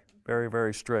 weren't they? Very,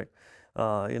 very strict.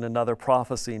 In another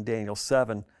prophecy in Daniel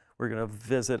 7, we're going to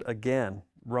visit again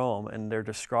Rome, and they're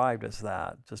described as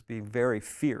that, just being very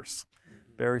fierce,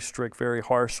 very strict, very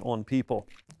harsh on people.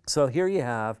 So here you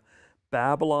have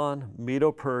Babylon,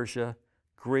 Medo-Persia,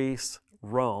 Greece,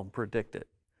 Rome predicted,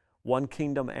 one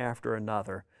kingdom after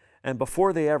another, and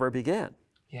before they ever begin.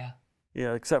 Yeah.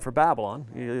 Except for Babylon,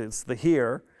 it's the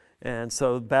here, and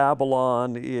so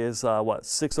Babylon is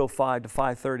 605 to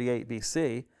 538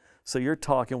 BC. So you're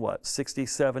talking 60,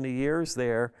 70 years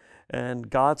there, and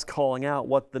God's calling out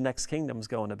what the next kingdom's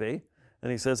going to be.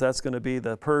 And he says that's going to be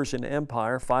the Persian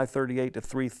Empire, 538 to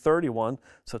 331,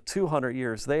 so 200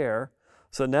 years there.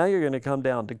 So now you're going to come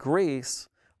down to Greece,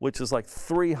 which is like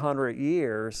 300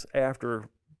 years after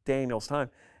Daniel's time.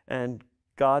 And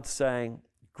God's saying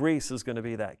Greece is going to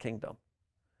be that kingdom.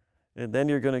 And then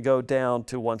you're going to go down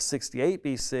to 168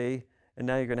 BC, and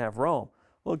now you're going to have Rome.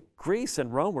 Well, Greece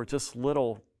and Rome were just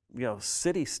little,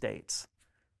 city-states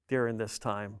during this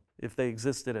time, if they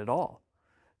existed at all.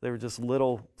 They were just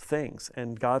little things.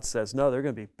 And God says, no, they're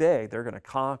going to be big, they're going to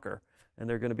conquer, and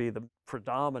they're going to be the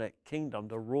predominant kingdom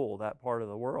to rule that part of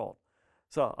the world.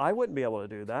 So I wouldn't be able to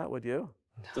do that, would you?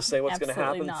 No. To say what's going to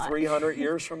happen not. 300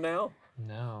 years from now?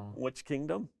 No. Which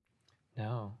kingdom?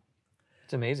 No.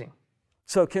 It's amazing.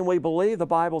 So can we believe the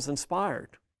Bible's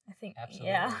inspired? I think, absolutely.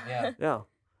 Yeah. Yeah.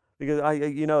 Because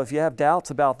if you have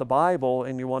doubts about the Bible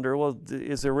and you wonder, well,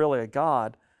 is there really a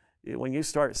God? When you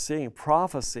start seeing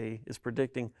prophecy is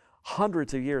predicting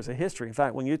hundreds of years of history. In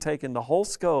fact, when you take in the whole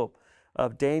scope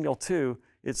of Daniel 2,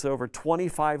 it's over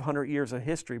 2,500 years of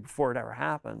history before it ever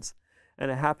happens. And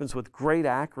it happens with great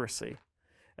accuracy.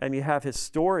 And you have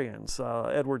historians.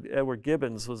 Edward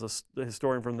Gibbs was a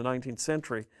historian from the 19th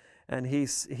century. And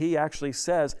he actually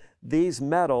says these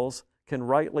metals can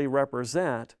rightly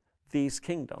represent these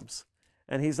kingdoms.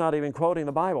 And he's not even quoting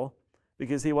the Bible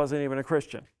because he wasn't even a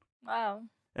Christian. Wow.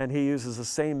 And he uses the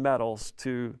same metals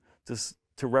to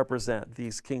represent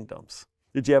these kingdoms.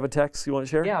 Did you have a text you want to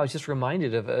share? Yeah, I was just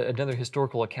reminded of another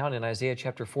historical account in Isaiah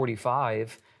chapter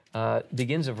 45.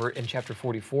 Begins in chapter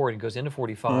 44 and goes into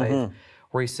 45,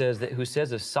 where he says that who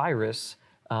says of Cyrus,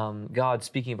 God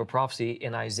speaking of a prophecy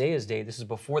in Isaiah's day. This is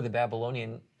before the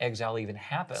Babylonian exile even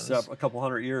happens. So a couple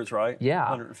hundred years, right? Yeah.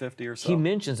 150 or so. He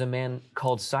mentions a man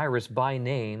called Cyrus by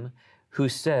name who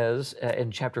says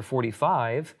in chapter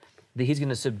 45 that he's going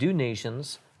to subdue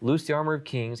nations, loose the armor of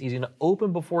kings. He's going to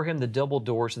open before him the double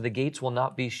door so the gates will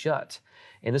not be shut.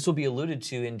 And this will be alluded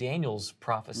to in Daniel's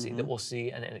prophecy that we'll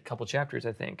see in a couple chapters,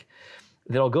 I think.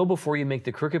 That I'll go before you, make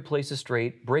the crooked places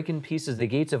straight, break in pieces the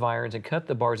gates of irons and cut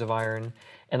the bars of iron,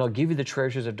 and I'll give you the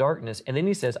treasures of darkness. And then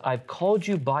he says, I've called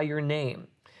you by your name,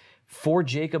 for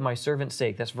Jacob my servant's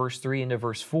sake. That's verse 3 into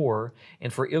verse 4.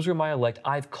 And for Israel my elect,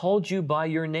 I've called you by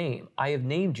your name. I have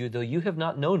named you, though you have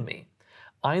not known me.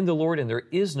 I am the Lord, and there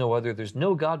is no other. There's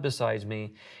no God besides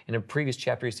me. In a previous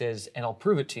chapter, he says, and I'll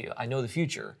prove it to you. I know the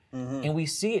future. And we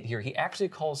see it here. He actually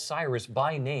calls Cyrus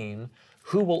by name,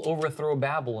 who will overthrow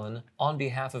Babylon on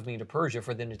behalf of Medo-Persia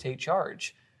for them to take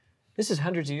charge. This is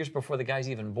hundreds of years before the guy's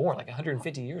even born, like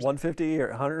 150 years.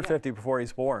 150 before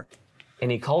he's born.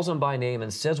 And he calls him by name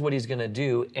and says what he's going to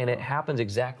do, and it happens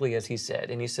exactly as he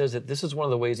said. And he says that this is one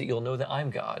of the ways that you'll know that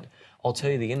I'm God. I'll tell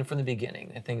you the end from the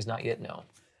beginning, and things not yet known.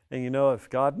 And if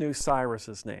God knew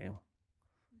Cyrus's name,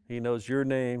 he knows your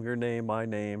name, my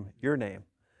name, your name.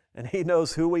 And he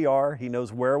knows who we are, he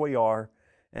knows where we are,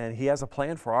 and he has a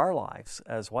plan for our lives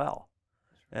as well.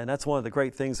 And that's one of the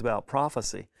great things about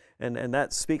prophecy. And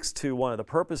that speaks to one of the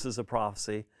purposes of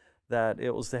prophecy, that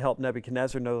it was to help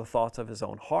Nebuchadnezzar know the thoughts of his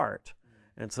own heart.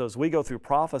 And so as we go through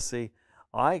prophecy,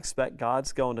 I expect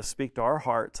God's going to speak to our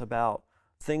hearts about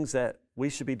things that we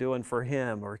should be doing for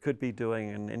him or could be doing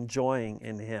and enjoying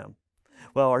in him.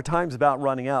 Well, our time's about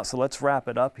running out, so let's wrap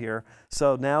it up here.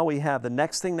 So now we have the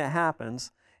next thing that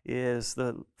happens is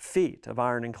the feet of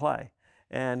iron and clay.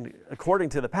 And according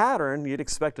to the pattern, you'd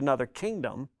expect another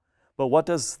kingdom. But what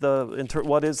is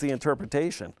the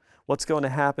interpretation? What's going to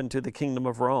happen to the kingdom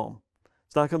of Rome?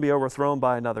 It's not going to be overthrown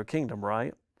by another kingdom,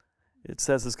 right? It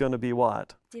says it's going to be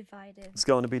what? Divided. It's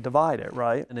going to be divided,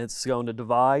 right? And it's going to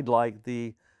divide like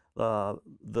the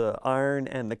iron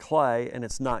and the clay, and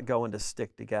it's not going to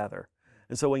stick together.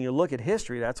 And so when you look at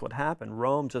history, that's what happened.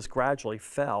 Rome just gradually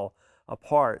fell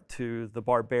apart to the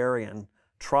barbarian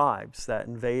tribes that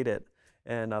invaded.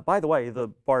 And by the way, the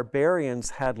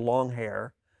barbarians had long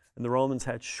hair, and the Romans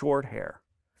had short hair.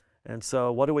 And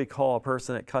so what do we call a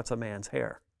person that cuts a man's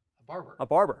hair? A barber. A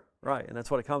barber, right. And that's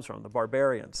what it comes from. The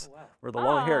barbarians were the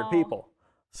long-haired people.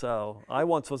 So I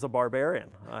once was a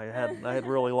barbarian. I had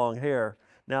really long hair.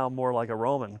 Now I'm more like a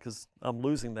Roman because I'm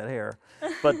losing that hair.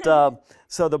 But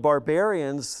so the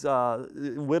barbarians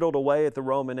whittled away at the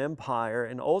Roman Empire,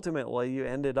 and ultimately you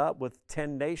ended up with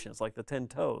 10 nations, like the 10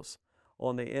 toes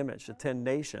on the image, the 10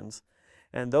 nations.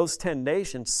 And those 10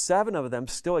 nations, 7 of them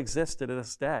still exist to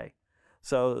this day.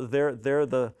 So they're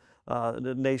the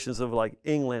nations of like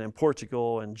England and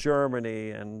Portugal and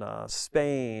Germany and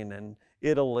Spain and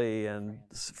Italy and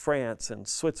France and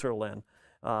Switzerland.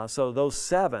 So those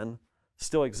 7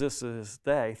 still exist to this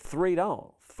day. 3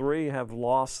 don't. 3 have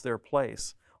lost their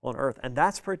place on earth. And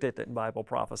that's predicted in Bible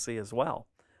prophecy as well.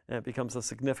 And it becomes a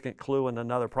significant clue in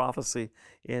another prophecy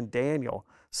in Daniel.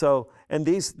 So, and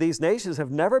these nations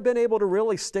have never been able to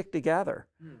really stick together,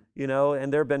 you know,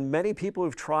 and there have been many people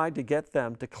who've tried to get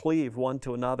them to cleave one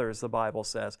to another, as the Bible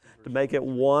says, to make it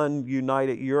one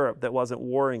united Europe that wasn't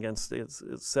warring against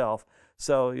itself.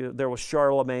 So there was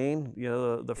Charlemagne, you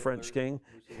know, the French king,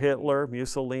 Hitler,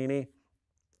 Mussolini.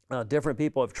 Different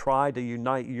people have tried to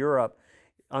unite Europe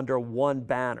under one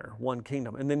banner, one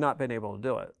kingdom, and they've not been able to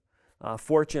do it.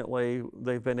 Fortunately,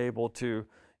 they've been able to,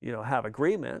 you know, have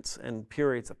agreements and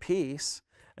periods of peace,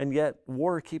 and yet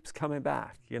war keeps coming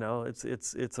back. You know,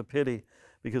 it's a pity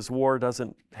because war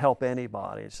doesn't help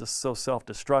anybody. It's just so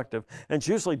self-destructive, and it's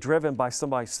usually driven by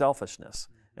somebody's selfishness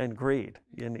and greed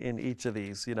in each of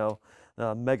these, you know,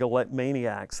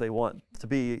 megalomaniacs. They want to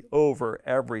be over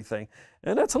everything.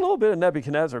 And that's a little bit of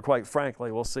Nebuchadnezzar, quite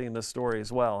frankly. We'll see in this story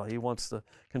as well. He wants to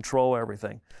control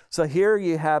everything. So here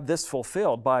you have this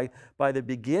fulfilled. By the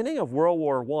beginning of World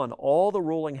War I, all the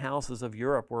ruling houses of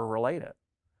Europe were related.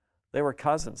 They were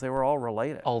cousins. They were all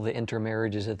related. All the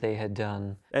intermarriages that they had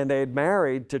done. And they had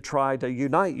married to try to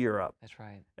unite Europe. That's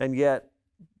right. And yet,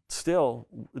 still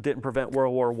didn't prevent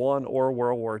World War I or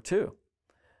World War II.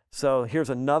 So here's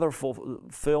another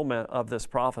fulfillment of this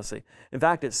prophecy. In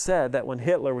fact, it's said that when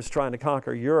Hitler was trying to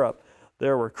conquer Europe,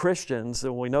 there were Christians,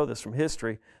 and we know this from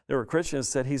history, there were Christians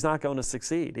that said he's not going to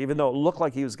succeed, even though it looked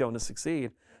like he was going to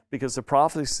succeed, because the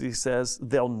prophecy says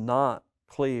they'll not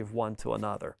cleave one to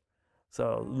another.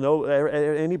 So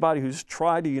anybody who's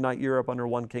tried to unite Europe under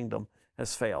one kingdom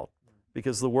has failed,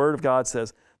 because the Word of God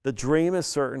says the dream is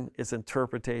certain, its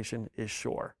interpretation is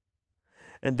sure.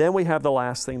 And then we have the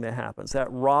last thing that happens. That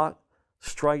rock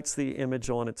strikes the image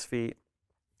on its feet.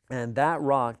 And that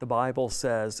rock, the Bible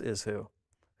says, is who?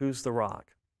 Who's the rock?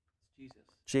 Jesus.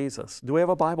 Jesus. Do we have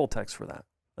a Bible text for that?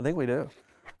 I think we do.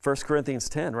 1 Corinthians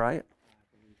 10, right?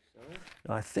 I believe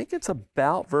so. I think it's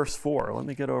about verse 4. Let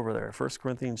me get over there. 1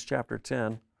 Corinthians chapter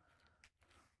 10.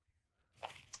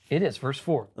 It is, verse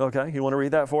 4. Okay, you want to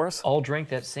read that for us? All drank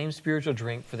that same spiritual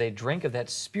drink, for they drank of that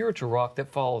spiritual rock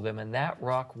that followed them, and that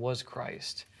rock was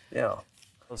Christ. Yeah.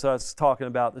 So it's talking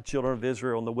about the children of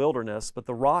Israel in the wilderness, but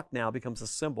the rock now becomes a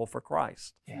symbol for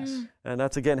Christ. Yes. And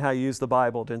that's, again, how you use the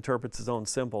Bible to interpret his own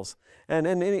symbols. And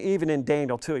even in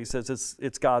Daniel, too, he says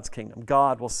it's God's kingdom.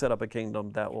 God will set up a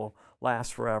kingdom that will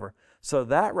last forever. So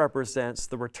that represents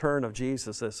the return of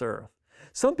Jesus to this earth.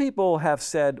 Some people have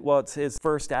said, well, it's his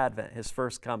first advent, his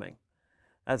first coming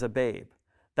as a babe.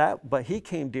 But he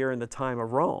came during the time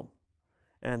of Rome.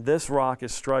 And this rock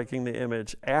is striking the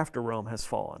image after Rome has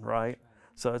fallen, right?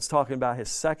 So it's talking about his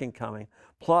second coming.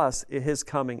 Plus, his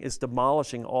coming is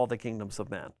demolishing all the kingdoms of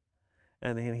men.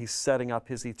 And then he's setting up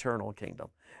his eternal kingdom.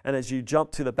 And as you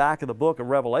jump to the back of the book of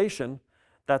Revelation,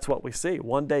 that's what we see.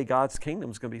 One day God's kingdom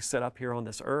is going to be set up here on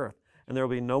this earth. And there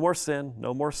will be no more sin,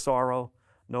 no more sorrow,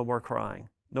 no more crying,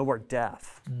 no more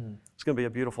death. It's going to be a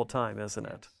beautiful time, isn't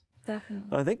it?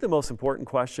 Definitely. I think the most important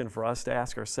question for us to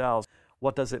ask ourselves,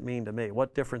 what does it mean to me?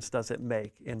 What difference does it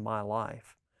make in my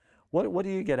life? What do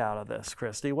you get out of this,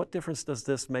 Christy? What difference does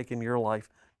this make in your life,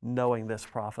 knowing this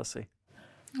prophecy?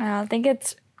 I think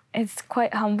it's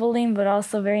quite humbling, but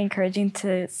also very encouraging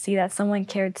to see that someone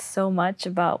cared so much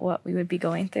about what we would be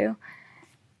going through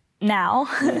now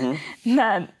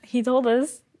that he told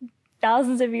us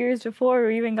thousands of years before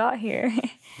we even got here.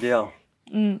 Yeah.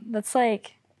 That's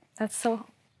That's so,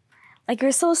 like,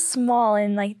 you're so small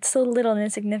and like so little and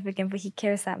insignificant, but he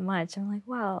cares that much. I'm like,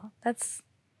 wow, that's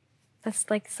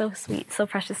like so sweet, so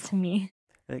precious to me.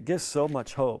 And it gives so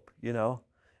much hope, you know.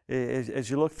 As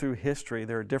you look through history,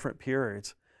 there are different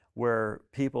periods where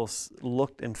people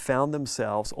looked and found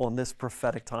themselves on this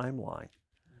prophetic timeline.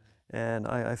 And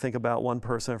I think about one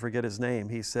person, I forget his name,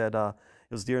 he said it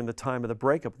was during the time of the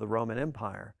breakup of the Roman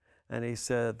Empire. And he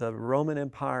said, the Roman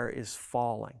Empire is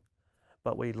falling,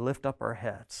 but we lift up our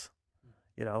heads.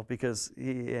 You know, because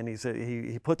he said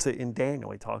he puts it in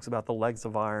Daniel. He talks about the legs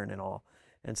of iron and all.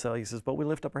 And so he says, but we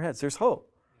lift up our heads. There's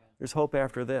hope. There's hope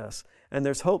after this. And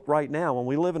there's hope right now when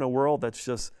we live in a world that's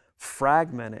just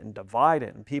fragmented and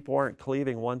divided and people aren't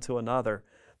cleaving one to another.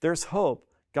 There's hope.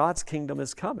 God's kingdom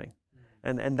is coming.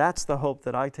 And that's the hope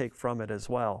that I take from it as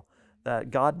well.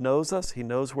 That God knows us, He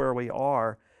knows where we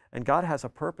are, and God has a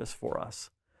purpose for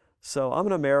us. So I'm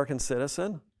an American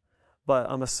citizen, but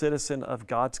I'm a citizen of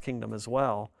God's kingdom as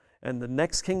well. And the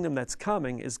next kingdom that's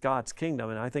coming is God's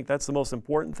kingdom. And I think that's the most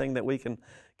important thing that we can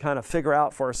kind of figure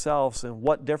out for ourselves. And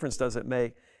what difference does it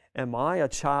make? Am I a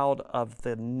child of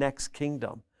the next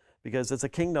kingdom? Because it's a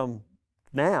kingdom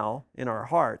now in our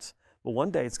hearts, but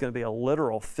one day it's going to be a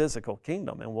literal physical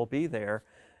kingdom, and we'll be there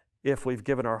if we've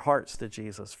given our hearts to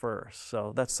Jesus first.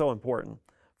 So that's so important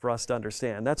for us to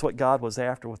understand. That's what God was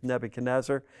after with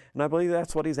Nebuchadnezzar, and I believe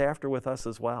that's what He's after with us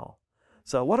as well.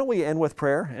 So why don't we end with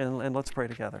prayer, and let's pray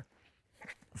together.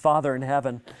 Father in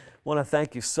heaven, I want to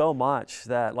thank You so much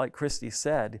that, like Christy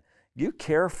said, You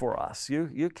care for us.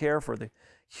 You care for the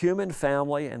human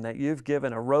family, and that You've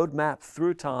given a roadmap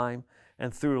through time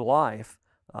and through life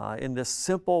in this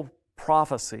simple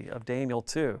prophecy of Daniel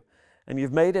 2. And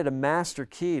You've made it a master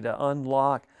key to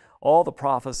unlock all the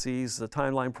prophecies, the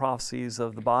timeline prophecies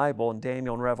of the Bible and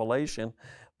Daniel and Revelation,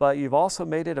 but You've also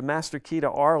made it a master key to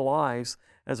our lives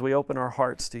as we open our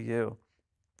hearts to You.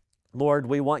 Lord,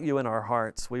 we want You in our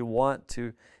hearts. We want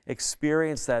to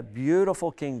experience that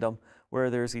beautiful kingdom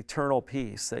where there's eternal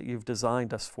peace that You've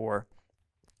designed us for.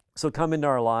 So come into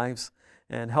our lives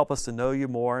and help us to know You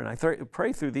more. And I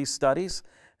pray through these studies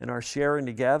and our sharing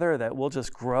together that we'll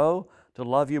just grow to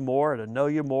love You more, to know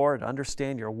You more, to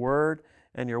understand Your word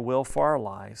and Your will for our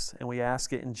lives. And we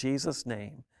ask it in Jesus'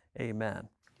 name. Amen.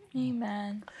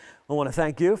 Amen. I want to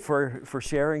thank you for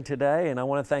sharing today, and I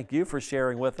want to thank you for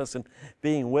sharing with us and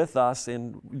being with us.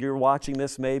 And you're watching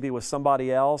this maybe with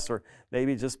somebody else or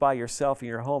maybe just by yourself in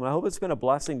your home. I hope it's been a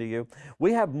blessing to you.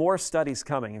 We have more studies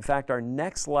coming. In fact, our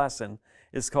next lesson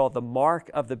is called The Mark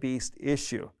of the Beast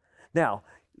Issue. Now,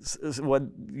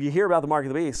 when you hear about the mark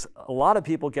of the beast, a lot of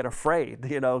people get afraid,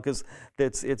 you know, because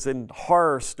it's in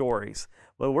horror stories.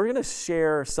 But we're going to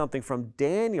share something from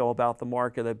Daniel about the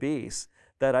mark of the beast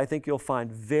that I think you'll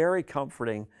find very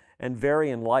comforting and very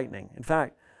enlightening. In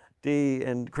fact, Dee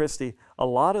and Christy, a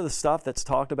lot of the stuff that's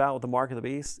talked about with the mark of the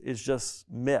beast is just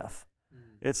myth.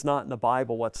 It's not in the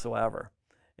Bible whatsoever.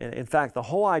 In fact, the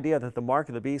whole idea that the mark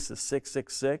of the beast is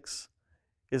 666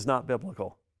 is not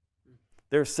biblical.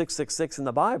 There's 666 in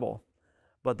the Bible,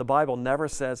 but the Bible never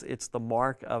says it's the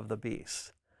mark of the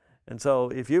beast. And so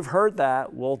if you've heard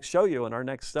that, we'll show you in our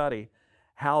next study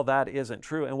how that isn't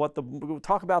true. And we'll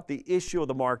talk about the issue of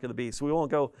the mark of the beast. We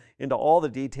won't go into all the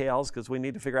details because we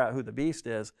need to figure out who the beast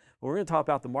is. But we're going to talk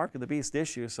about the mark of the beast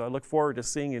issue. So I look forward to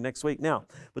seeing you next week. Now,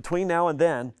 between now and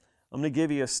then, I'm going to give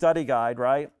you a study guide,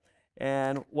 right?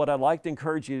 And what I'd like to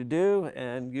encourage you to do,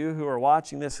 and you who are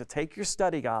watching this, to take your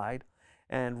study guide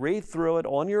and read through it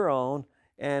on your own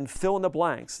and fill in the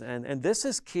blanks. And this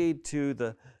is keyed to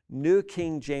the New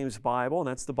King James Bible, and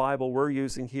that's the Bible we're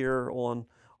using here on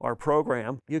our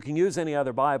program. You can use any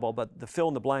other Bible, but the fill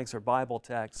in the blanks are Bible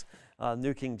texts.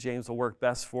 New King James will work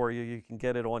best for you. You can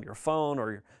get it on your phone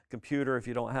or your computer if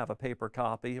you don't have a paper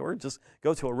copy, or just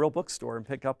go to a real bookstore and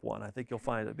pick up one. I think you'll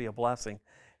find it to be a blessing.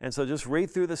 And so just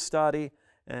read through the study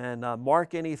and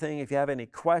mark anything. If you have any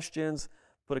questions,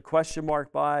 put a question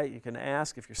mark by it. You can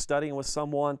ask if you're studying with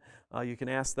someone. You can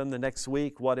ask them the next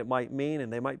week what it might mean,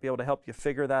 and they might be able to help you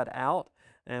figure that out.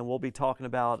 And we'll be talking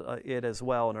about it as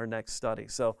well in our next study.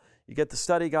 So you get the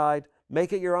study guide,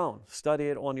 make it your own. Study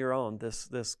it on your own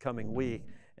this coming week.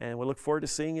 And we look forward to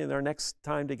seeing you in our next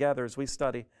time together as we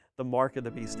study the mark of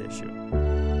the beast issue.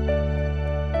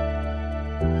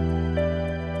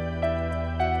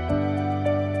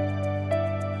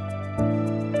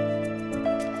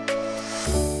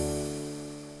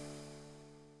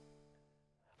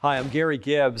 Hi, I'm Gary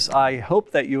Gibbs. I hope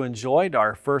that you enjoyed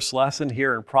our first lesson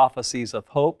here in Prophecies of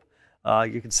Hope.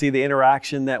 You can see the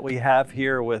interaction that we have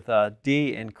here with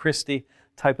Dee and Christy,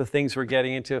 type of things we're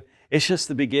getting into. It's just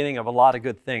the beginning of a lot of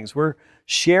good things. We're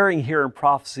sharing here in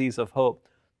Prophecies of Hope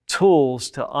tools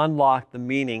to unlock the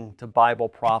meaning to Bible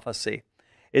prophecy.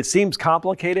 It seems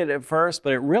complicated at first,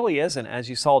 but it really isn't, as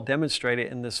you saw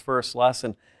demonstrated in this first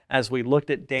lesson as we looked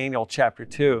at Daniel chapter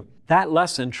 2. That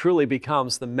lesson truly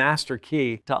becomes the master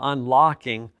key to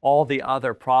unlocking all the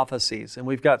other prophecies. And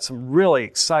we've got some really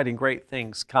exciting, great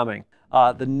things coming.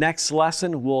 The next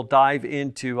lesson, we'll dive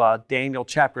into Daniel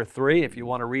chapter 3. If you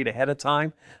want to read ahead of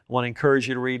time, I want to encourage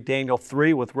you to read Daniel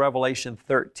 3 with Revelation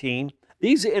 13.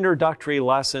 These introductory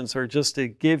lessons are just to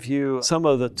give you some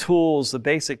of the tools, the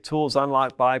basic tools,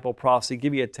 unlock Bible prophecy,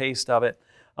 give you a taste of it.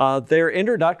 They're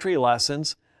introductory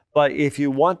lessons, but if you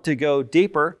want to go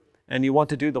deeper and you want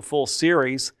to do the full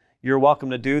series, you're welcome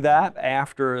to do that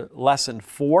after lesson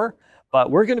 4.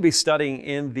 But we're going to be studying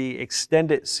in the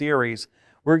extended series.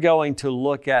 We're going to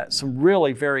look at some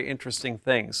really very interesting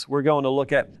things. We're going to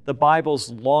look at the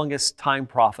Bible's longest time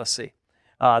prophecy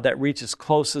that reaches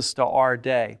closest to our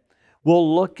day.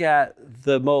 We'll look at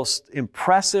the most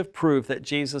impressive proof that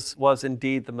Jesus was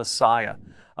indeed the Messiah,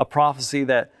 a prophecy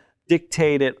that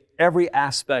dictated every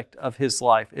aspect of his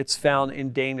life. It's found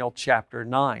in Daniel chapter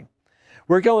 9.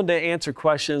 We're going to answer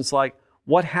questions like,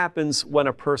 what happens when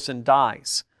a person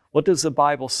dies? What does the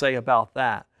Bible say about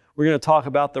that? We're going to talk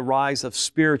about the rise of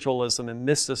spiritualism and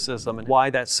mysticism and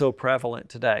why that's so prevalent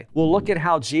today. We'll look at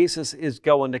how Jesus is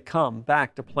going to come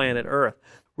back to planet Earth.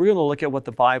 We're going to look at what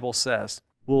the Bible says.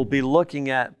 We'll be looking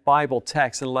at Bible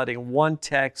texts and letting one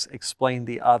text explain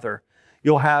the other.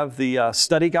 You'll have the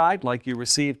study guide like you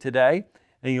received today,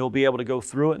 and you'll be able to go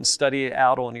through it and study it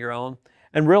out on your own.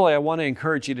 And really, I want to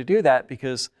encourage you to do that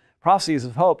because Prophecies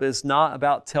of Hope is not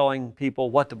about telling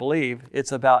people what to believe.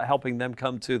 It's about helping them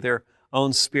come to their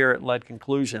own Spirit-led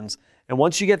conclusions. And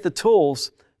once you get the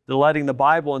tools to letting the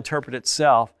Bible interpret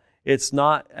itself, it's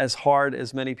not as hard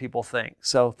as many people think.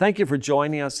 So thank you for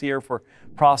joining us here for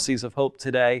Prophecies of Hope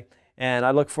today. And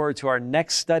I look forward to our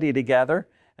next study together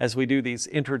as we do these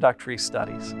introductory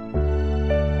studies.